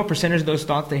 Do you know what percentage of those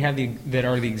thoughts they have that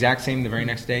are the exact same the very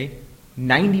next day?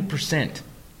 90%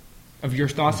 of your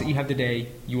thoughts that you have today,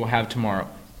 you will have tomorrow.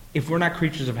 If we're not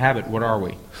creatures of habit, what are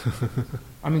we?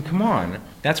 I mean, come on.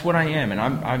 That's what I am, and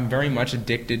I'm very much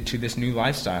addicted to this new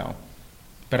lifestyle.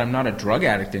 But I'm not a drug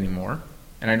addict anymore,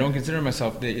 and I don't consider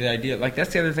myself the idea. Like,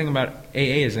 that's the other thing about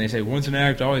AA is, and they say, once an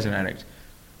addict, always an addict.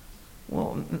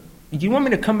 Well, do you want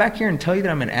me to come back here and tell you that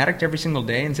I'm an addict every single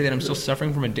day and say that I'm still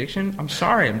suffering from addiction? I'm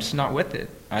sorry, I'm just not with it.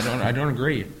 I don't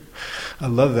agree. I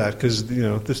love that because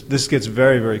this gets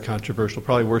very, very controversial,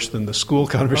 probably worse than the school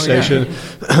conversation.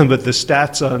 Oh, yeah. But the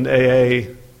stats on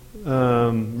AA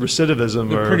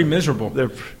recidivism are pretty miserable.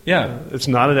 It's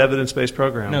not an evidence-based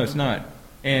program. No, it's not.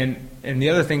 And the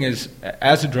other thing is,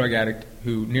 as a drug addict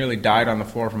who nearly died on the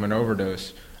floor from an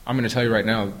overdose, I'm going to tell you right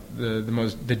now,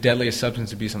 the deadliest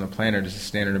substance abuse on the planet is the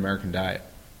standard American diet.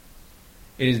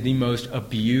 It is the most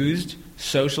abused,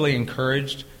 socially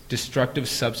encouraged, destructive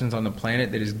substance on the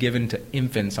planet that is given to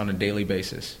infants on a daily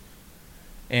basis.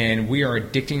 And we are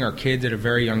addicting our kids at a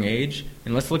very young age.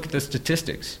 And let's look at the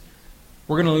statistics.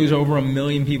 We're going to lose over 1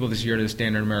 million people this year to the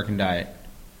standard American diet.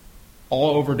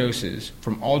 All overdoses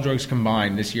from all drugs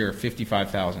combined this year are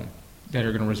 55,000 that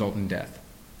are going to result in death.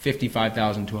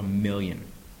 55,000 to 1 million.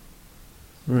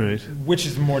 Right. Which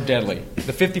is more deadly,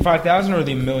 the 55,000 or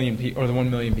the 1 million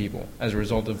people as a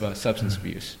result of substance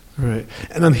abuse? Right.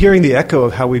 And I'm hearing the echo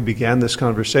of how we began this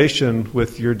conversation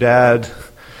with your dad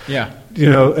Yeah.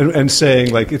 And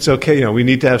saying like it's okay, we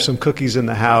need to have some cookies in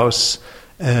the house,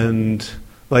 and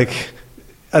like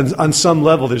on some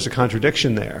level there's a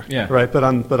contradiction there, right? But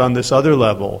on this other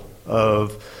level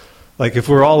of like if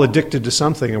we're all addicted to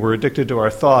something, and we're addicted to our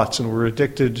thoughts, and we're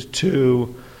addicted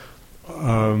to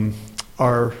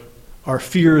our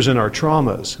fears and our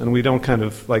traumas, and we don't kind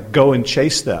of like go and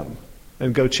chase them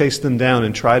down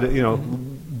and try to,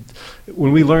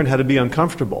 when we learn how to be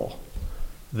uncomfortable,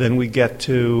 then we get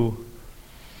to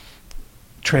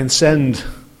transcend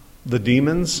the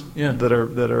demons that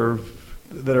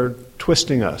are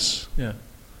twisting us. Yeah,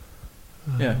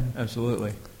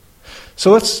 absolutely.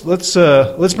 So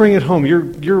let's bring it home.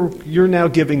 You're now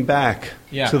giving back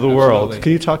to the world.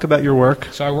 Can you talk about your work?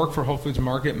 So I work for Whole Foods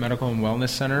Market Medical and Wellness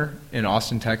Center in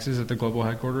Austin, Texas, at the global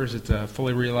headquarters. It's a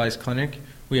fully realized clinic.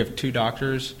 We have 2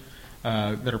 doctors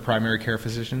that are primary care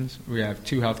physicians. We have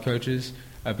 2 health coaches,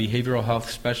 a behavioral health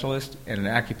specialist, and an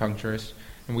acupuncturist.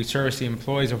 And we service the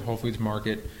employees of Whole Foods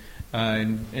Market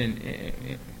and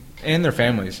their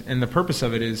families. And the purpose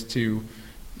of it is to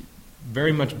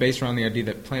very much based around the idea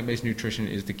that plant-based nutrition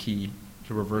is the key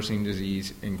to reversing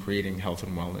disease and creating health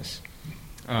and wellness.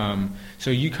 So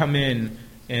you come in,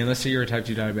 and let's say you're a type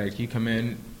 2 diabetic. You come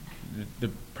in, the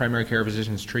primary care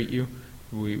physicians treat you.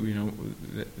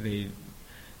 They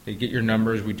get your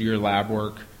numbers. We do your lab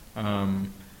work, and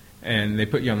they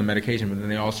put you on the medication. But then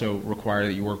they also require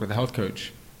that you work with a health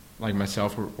coach, like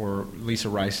myself, or Lisa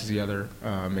Rice is the other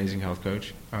amazing health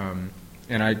coach. And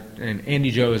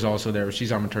Andy Jo is also there.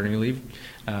 She's on maternity leave.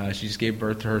 She just gave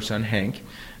birth to her son Hank,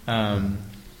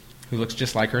 who looks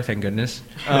just like her. Thank goodness.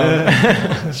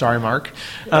 Sorry, Mark.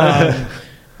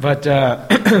 But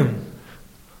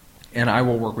and I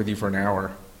will work with you for an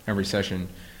hour every session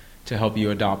to help you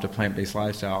adopt a plant-based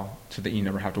lifestyle so that you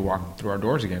never have to walk through our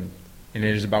doors again. And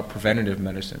it is about preventative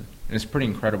medicine, and it's pretty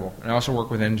incredible. And I also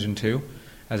work with Engine 2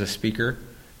 as a speaker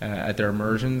at their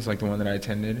immersions, like the one that I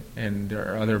attended, and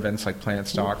there are other events like Plant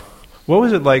Stock. What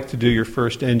was it like to do your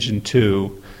first Engine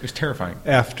 2? It was terrifying.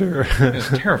 After it was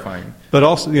terrifying, but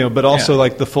also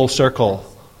like the full circle.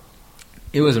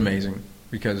 It was amazing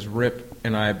because Rip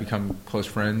and I have become close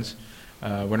friends.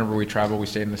 Whenever we travel, we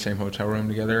stay in the same hotel room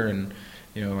together, and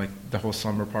like the whole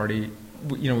slumber party.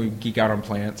 We geek out on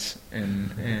plants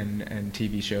and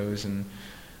TV shows, and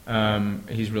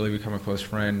he's really become a close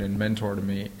friend and mentor to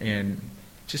me. And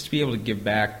just to be able to give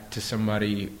back to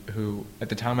somebody who, at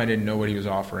the time, I didn't know what he was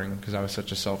offering because I was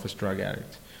such a selfish drug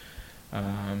addict.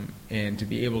 And to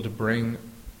be able to bring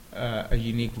a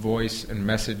unique voice and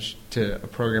message to a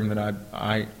program that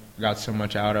I got so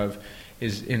much out of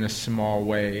is, in a small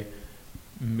way,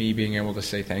 me being able to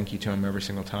say thank you to him every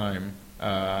single time.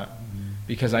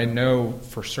 Because I know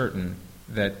for certain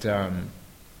that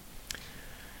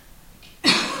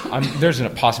there's a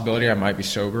possibility I might be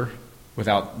sober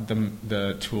without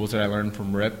the tools that I learned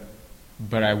from Rip,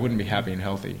 but I wouldn't be happy and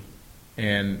healthy.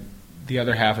 And the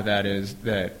other half of that is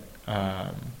that,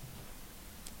 I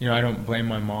don't blame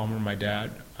my mom or my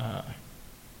dad.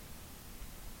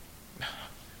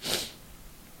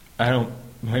 I don't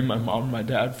blame my mom or my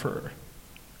dad for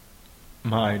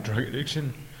my drug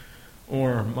addiction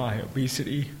or my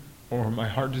obesity or my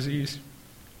heart disease.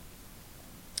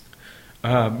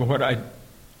 But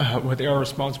what they are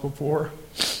responsible for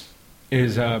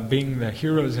is being the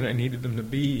heroes that I needed them to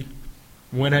be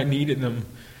when I needed them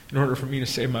in order for me to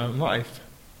save my own life.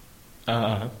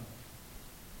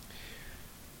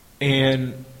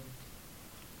 And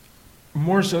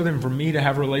more so than for me to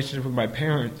have a relationship with my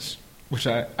parents, which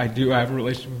I do, I have a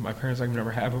relationship with my parents like I've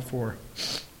never had before.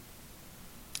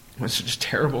 I was such a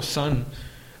terrible son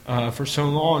for so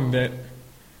long that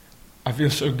I feel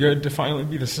so good to finally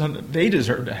be the son that they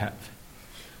deserve to have.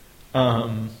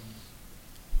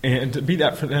 And to be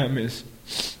that for them is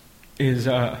in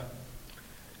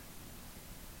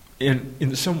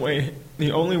some way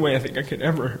the only way I think I could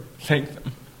ever thank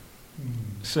them.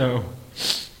 So,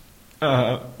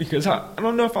 because I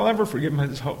don't know if I'll ever forgive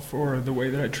myself for the way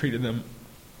that I treated them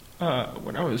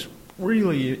when I was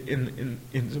really in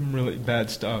some really bad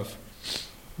stuff.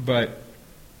 But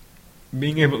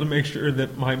being able to make sure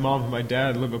that my mom and my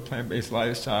dad live a plant-based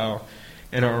lifestyle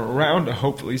and are around to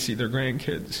hopefully see their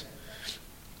grandkids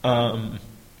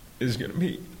is going to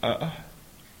be,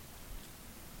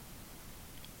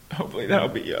 hopefully that'll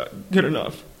be good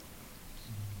enough.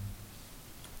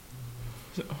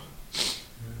 So.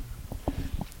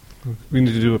 We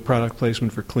need to do a product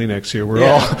placement for Kleenex here. We're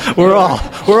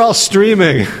all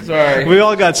streaming. Sorry. We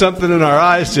all got something in our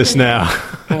eyes just now.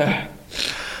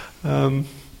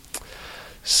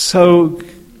 So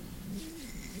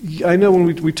I know when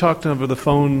we talked over the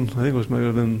phone, I think it might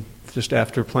have been just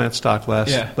after Plant Stock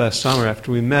last summer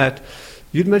after we met.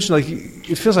 You'd mentioned, like,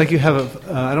 it feels like you have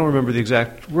I don't remember the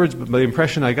exact words, but the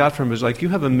impression I got from it is like you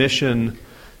have a mission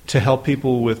to help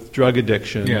people with drug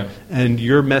addiction, and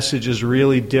your message is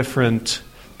really different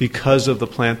because of the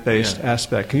plant-based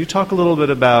aspect. Can you talk a little bit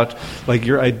about like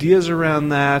your ideas around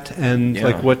that and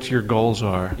like what your goals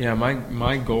are? Yeah,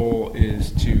 my goal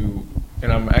is to,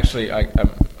 and I'm actually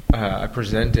I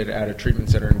presented at a treatment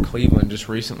center in Cleveland just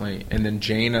recently, and then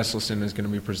Jane Esselstyn is going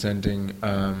to be presenting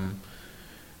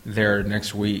there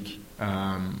next week,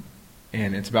 and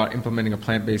it's about implementing a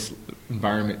plant-based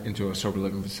environment into a sober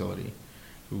living facility.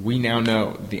 We now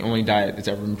know the only diet that's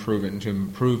ever been proven to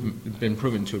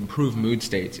improve mood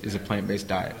states is a plant-based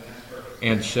diet.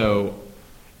 And so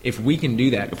if we can do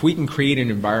that, if we can create an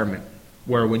environment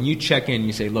where when you check in,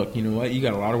 you say, look, you know what, you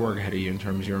got a lot of work ahead of you in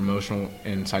terms of your emotional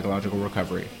and psychological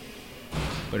recovery.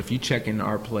 But if you check in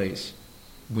our place,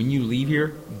 when you leave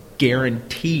here,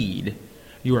 guaranteed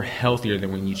you are healthier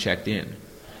than when you checked in.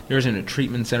 There isn't a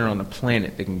treatment center on the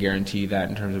planet that can guarantee you that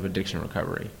in terms of addiction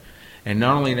recovery. And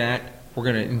not only that, we're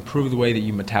going to improve the way that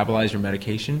you metabolize your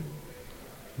medication,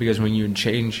 because when you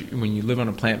live on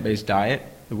a plant-based diet,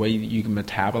 the way that you can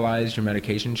metabolize your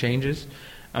medication changes.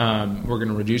 We're going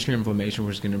to reduce your inflammation,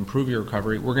 which is going to improve your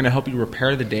recovery. We're going to help you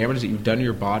repair the damage that you've done to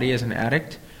your body as an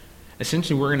addict.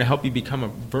 Essentially, we're going to help you become a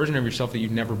version of yourself that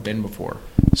you've never been before.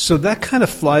 So that kind of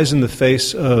flies in the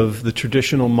face of the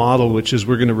traditional model, which is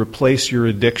we're going to replace your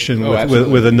addiction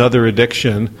with another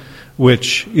addiction,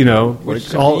 which, you know,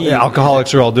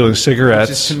 alcoholics are all doing cigarettes.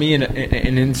 Which is, to me,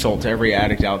 an insult to every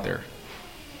addict out there.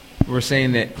 We're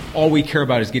saying that all we care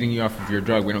about is getting you off of your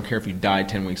drug. We don't care if you die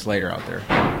 10 weeks later out there.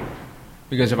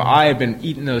 Because if I had been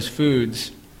eating those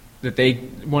foods that they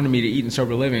wanted me to eat in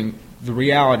sober living, the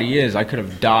reality is I could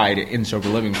have died in sober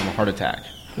living from a heart attack.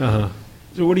 Uh-huh.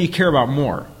 So what do you care about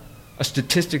more? A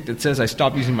statistic that says I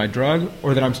stopped using my drug,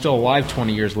 or that I'm still alive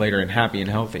 20 years later and happy and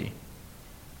healthy?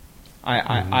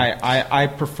 I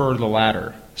prefer the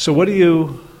latter. So what do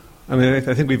you, I mean,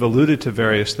 I think we've alluded to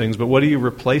various things, but what do you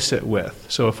replace it with?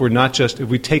 So if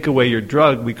we take away your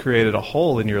drug, we created a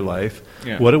hole in your life.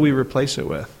 Yeah. What do we replace it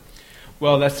with?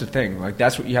 Well, that's the thing. Like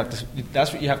that's what you have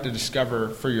to discover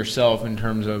for yourself in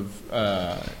terms of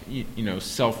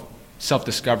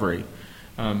self-discovery.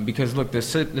 Because look, the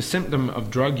symptom of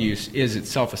drug use is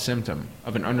itself a symptom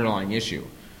of an underlying issue.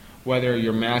 Whether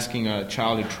you're masking a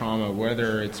childhood trauma,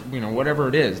 whether it's whatever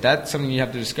it is, that's something you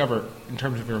have to discover in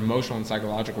terms of your emotional and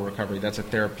psychological recovery. That's a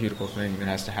therapeutical thing that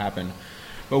has to happen.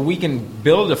 But we can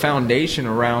build a foundation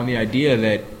around the idea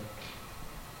that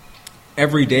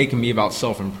every day can be about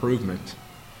self-improvement.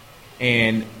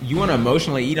 And you want to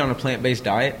emotionally eat on a plant-based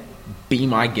diet? Be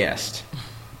my guest.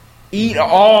 Eat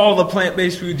all the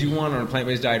plant-based foods you want on a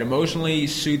plant-based diet. Emotionally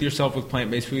soothe yourself with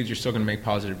plant-based foods. You're still going to make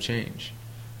positive change.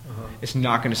 Uh-huh. It's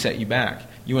not going to set you back.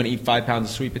 You want to eat 5 pounds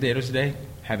of sweet potatoes a day?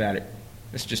 Have at it.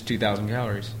 It's just 2,000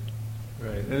 calories.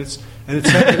 Right,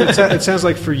 it sounds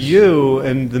like for you,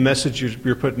 and the message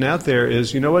you're putting out there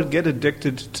is, you know what, get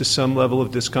addicted to some level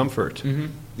of discomfort. Mm-hmm.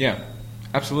 Yeah,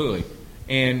 absolutely.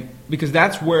 And because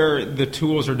that's where the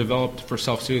tools are developed for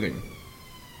self-soothing.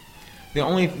 The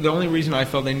only reason I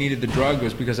felt I needed the drug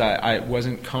was because I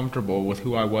wasn't comfortable with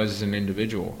who I was as an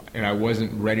individual, and I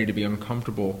wasn't ready to be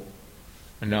uncomfortable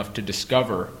enough to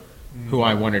discover who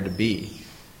I wanted to be.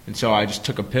 And so I just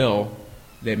took a pill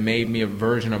that made me a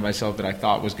version of myself that I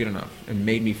thought was good enough, and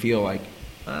made me feel like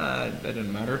that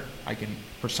doesn't matter. I can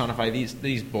personify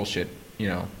these bullshit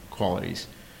qualities,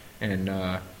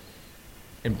 and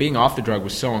being off the drug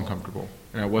was so uncomfortable,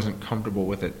 and I wasn't comfortable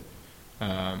with it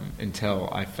until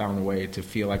I found a way to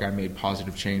feel like I made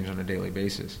positive change on a daily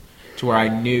basis, to where I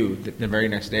knew that the very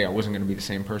next day I wasn't going to be the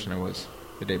same person I was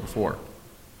the day before,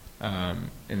 and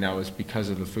that was because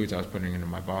of the foods I was putting into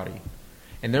my body.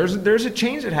 And there's a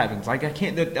change that happens, like I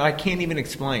can't even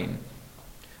explain.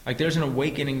 Like there's an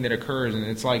awakening that occurs, and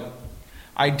it's like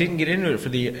I didn't get into it for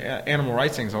the animal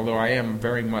rights things, although I am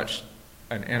very much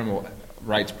an animal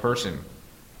rights person.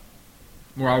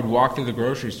 Where I would walk through the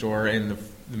grocery store, and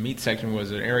the meat section was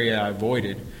an area I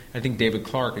avoided. I think David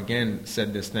Clark again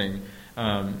said this thing.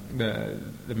 The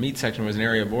meat section was an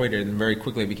area avoided, and very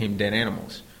quickly it became dead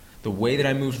animals. The way that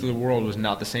I moved through the world was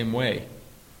not the same way.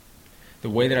 The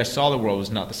way that I saw the world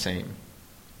was not the same.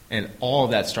 And all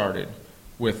of that started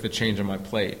with the change on my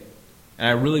plate. And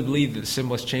I really believe that the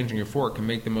simplest change on your fork can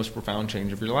make the most profound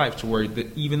change of your life, to where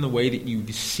even the way that you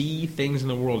see things in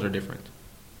the world are different.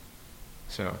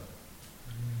 So,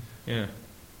 yeah.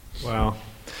 Wow.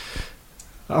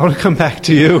 I want to come back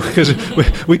to you, because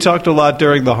we talked a lot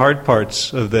during the hard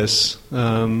parts of this.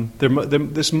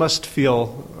 This must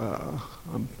feel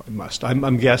I must.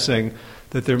 I'm guessing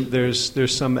that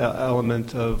there's some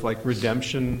element of like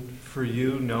redemption for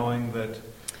you, knowing that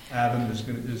Adam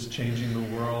is changing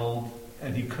the world,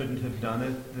 and he couldn't have done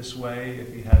it this way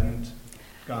if he hadn't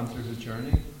gone through his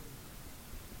journey.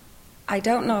 I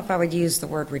don't know if I would use the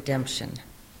word redemption.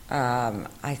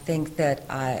 I think that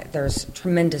there's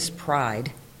tremendous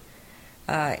pride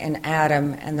in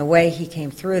Adam and the way he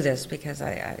came through this, because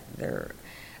there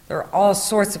are all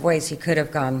sorts of ways he could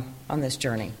have gone on this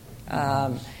journey.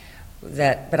 But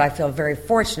I feel very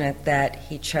fortunate that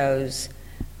he chose,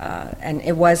 and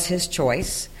it was his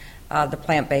choice, the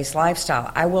plant-based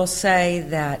lifestyle. I will say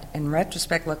that in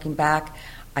retrospect, looking back,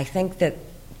 I think that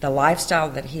the lifestyle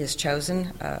that he has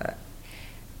chosen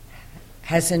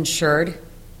has ensured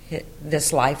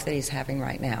this life that he's having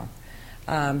right now.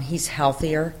 He's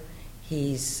healthier.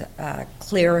 He's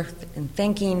clear in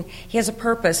thinking. He has a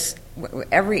purpose.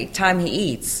 Every time he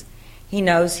eats, he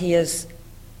knows he is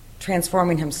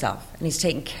transforming himself, and he's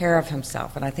taking care of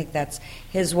himself. And I think that's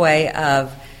his way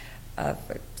of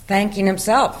thanking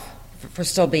himself for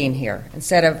still being here.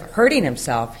 Instead of hurting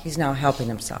himself, he's now helping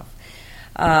himself.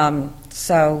 There's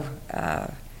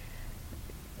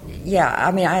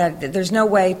no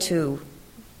way to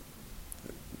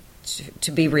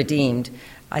be redeemed.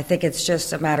 I think it's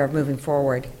just a matter of moving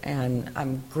forward, and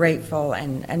I'm grateful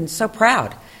and so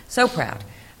proud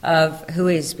of who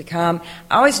he's become.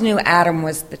 I always knew Adam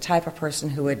was the type of person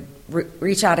who would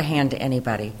reach out a hand to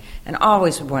anybody and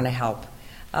always would want to help.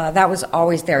 That was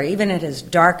always there, even at his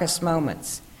darkest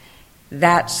moments.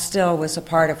 That still was a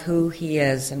part of who he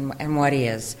is and what he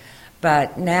is.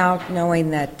 But now knowing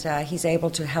that he's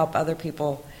able to help other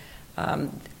people by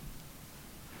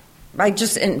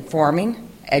just informing,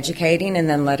 educating, and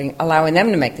then allowing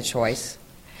them to make the choice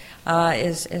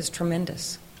is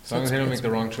tremendous. As long as they don't make the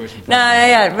wrong choice.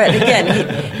 But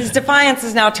again, his defiance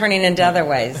is now turning into other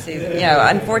ways.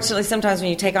 Unfortunately, sometimes when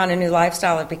you take on a new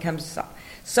lifestyle, it becomes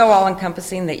so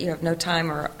all-encompassing that you have no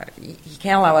time, or you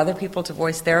can't allow other people to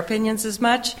voice their opinions as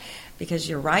much because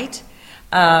you're right.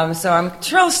 So I'm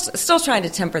still trying to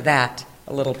temper that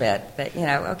a little bit. That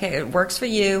okay, it works for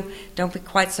you. Don't be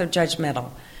quite so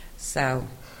judgmental. So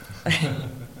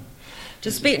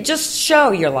just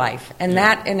show your life, and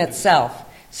that in itself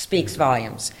speaks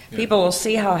volumes. Yeah. People will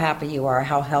see how happy you are,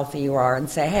 how healthy you are, and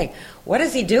say, "Hey, what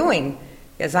is he doing?"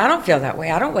 Because I don't feel that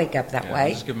way. I don't wake up that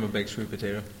way. Just give him a baked sweet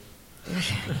potato.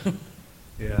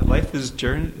 Yeah, life is a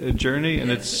journey,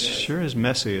 and it sure is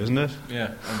messy, isn't it?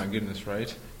 Yeah. Oh my goodness,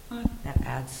 right? That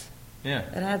adds. Yeah.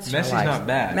 That adds. Messy is not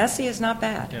bad. Messy is not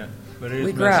bad. Yeah, but it is.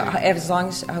 We grow as long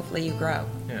as hopefully you grow.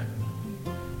 Yeah.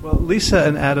 Well, Lisa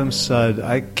and Adam Sudd,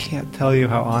 I can't tell you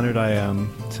how honored I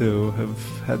am to have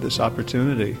had this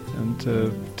opportunity and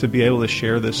to be able to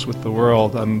share this with the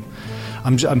world. I'm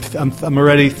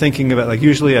already thinking about, like,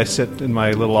 usually I sit in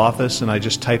my little office and I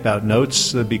just type out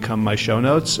notes that become my show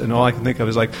notes, and all I can think of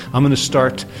is, like, I'm going to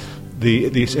start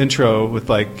this intro with,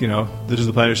 like, this is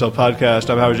the Plant Yourself podcast.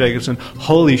 I'm Howard Jacobson.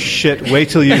 Holy shit! Wait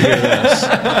till you hear this.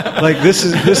 Like, this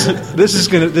is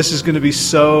going to be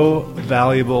so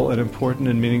valuable and important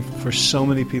and meaningful for so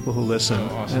many people who listen.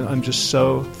 Oh, awesome. And I'm just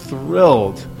so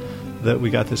thrilled that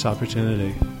we got this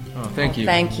opportunity. Oh, thank you.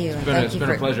 Thank you. It's been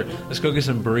a pleasure. Let's go get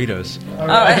some burritos.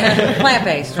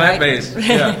 Plant-based, right? Plant-based,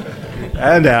 yeah.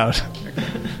 And out.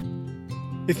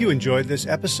 If you enjoyed this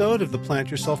episode of the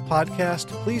Plant Yourself podcast,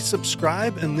 please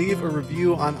subscribe and leave a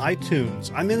review on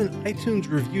iTunes. I'm in an iTunes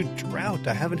review drought.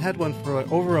 I haven't had one for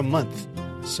over a month.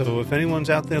 So if anyone's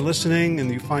out there listening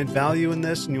and you find value in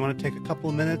this and you want to take a couple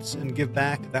of minutes and give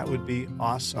back, that would be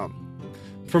awesome.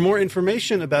 For more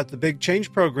information about the Big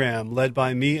Change Program led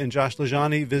by me and Josh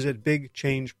LaJaunie, visit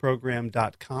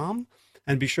bigchangeprogram.com.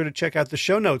 And be sure to check out the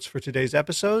show notes for today's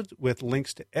episode with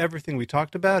links to everything we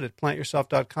talked about at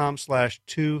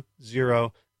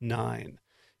plantyourself.com/209.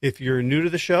 If you're new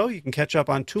to the show, you can catch up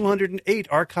on 208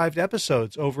 archived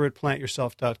episodes over at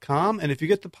plantyourself.com. And if you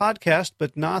get the podcast,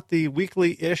 but not the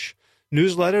weekly-ish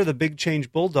newsletter, The Big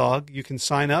Change Bulldog, you can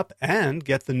sign up and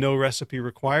get the no recipe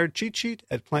required cheat sheet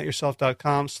at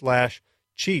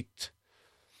plantyourself.com/cheat.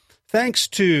 Thanks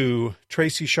to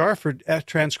Tracy Scharf for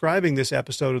transcribing this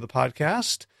episode of the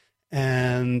podcast.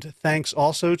 And thanks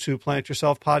also to Plant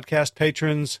Yourself podcast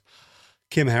patrons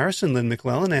Kim Harrison, Lynn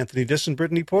McClellan, Anthony Disson,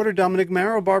 Brittany Porter, Dominic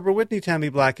Marrow, Barbara Whitney, Tammy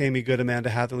Black, Amy Good, Amanda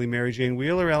Hatherley, Mary Jane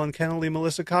Wheeler, Ellen Kennelly,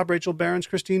 Melissa Cobb, Rachel Behrens,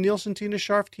 Christine Nielsen, Tina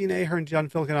Scharf, Tina Ahern, John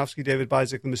Filkanovsky, David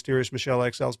Bizek, The Mysterious Michelle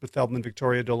X, Elspeth Feldman,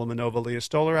 Victoria Dolomanova, Leah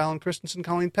Stoller, Alan Christensen,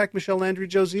 Colleen Peck, Michelle Landry,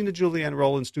 Josina, Julianne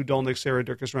Rowland, Stu Dolnick, Sarah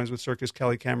Durkis, Runs with Circus,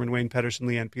 Kelly Cameron, Wayne Pedersen,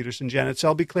 Leanne Peterson, Janet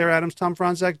Selby, Claire Adams, Tom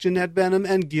Franzak, Jeanette Benham,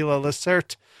 and Gila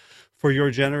Lacerte. for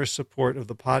your generous support of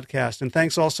the podcast. And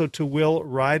thanks also to Will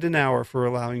Ridenauer for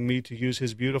allowing me to use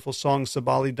his beautiful song,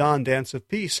 Sabali Dan, Dance of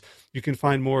Peace. You can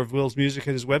find more of Will's music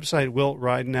at his website,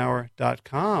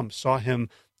 willridenauer.com. Saw him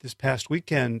this past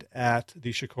weekend at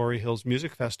the Shikori Hills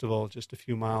Music Festival, just a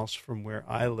few miles from where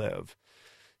I live.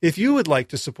 If you would like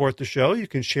to support the show, you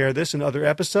can share this and other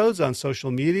episodes on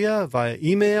social media, via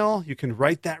email. You can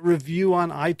write that review on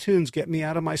iTunes, get me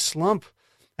out of my slump.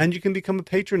 And you can become a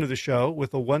patron of the show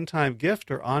with a one-time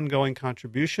gift or ongoing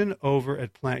contribution over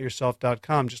at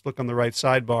plantyourself.com. Just look on the right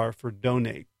sidebar for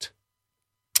donate.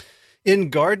 In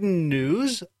garden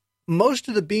news, most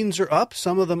of the beans are up.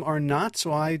 Some of them are not,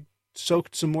 so I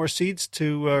soaked some more seeds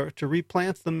to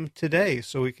replant them today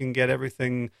so we can get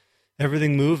everything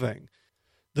moving.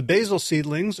 The basil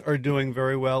seedlings are doing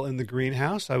very well in the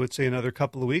greenhouse. I would say another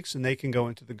couple of weeks and they can go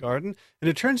into the garden. And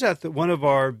it turns out that one of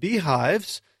our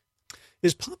beehives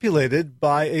is populated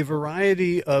by a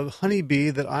variety of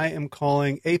honeybee that I am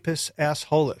calling Apis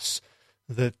aesholus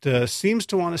that seems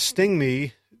to want to sting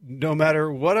me no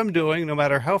matter what I'm doing, no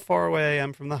matter how far away I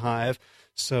am from the hive.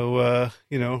 So,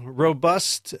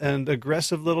 robust and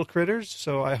aggressive little critters.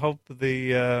 So I hope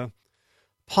the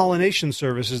pollination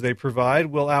services they provide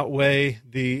will outweigh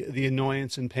the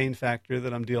annoyance and pain factor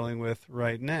that I'm dealing with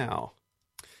right now.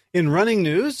 In running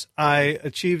news, I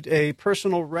achieved a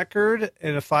personal record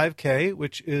in a 5K,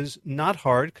 which is not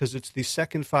hard because it's the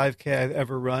second 5K I've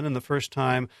ever run. And the first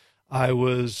time I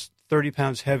was 30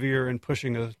 pounds heavier and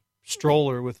pushing a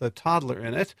stroller with a toddler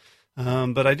in it.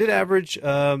 But I did average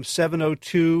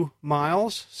 7:02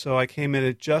 miles, so I came in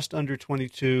at just under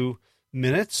 22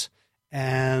 minutes.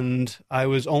 And I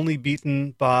was only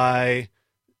beaten by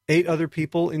 8 other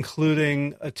people,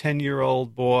 including a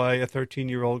 10-year-old boy, a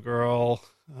 13-year-old girl,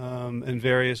 and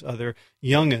various other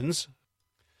youngins.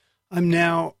 I'm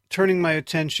now turning my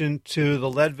attention to the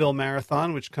Leadville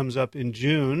Marathon, which comes up in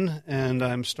June, and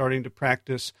I'm starting to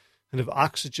practice kind of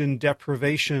oxygen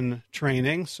deprivation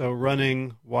training, so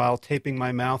running while taping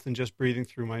my mouth and just breathing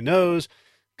through my nose.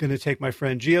 Going to take my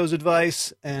friend Gio's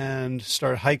advice and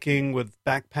start hiking with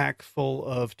backpack full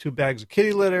of 2 bags of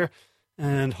kitty litter,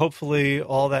 and hopefully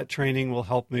all that training will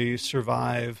help me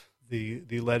survive the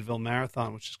Leadville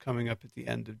Marathon, which is coming up at the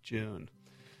end of June.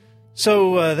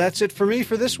 So that's it for me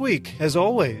for this week. As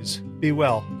always, be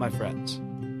well, my friends.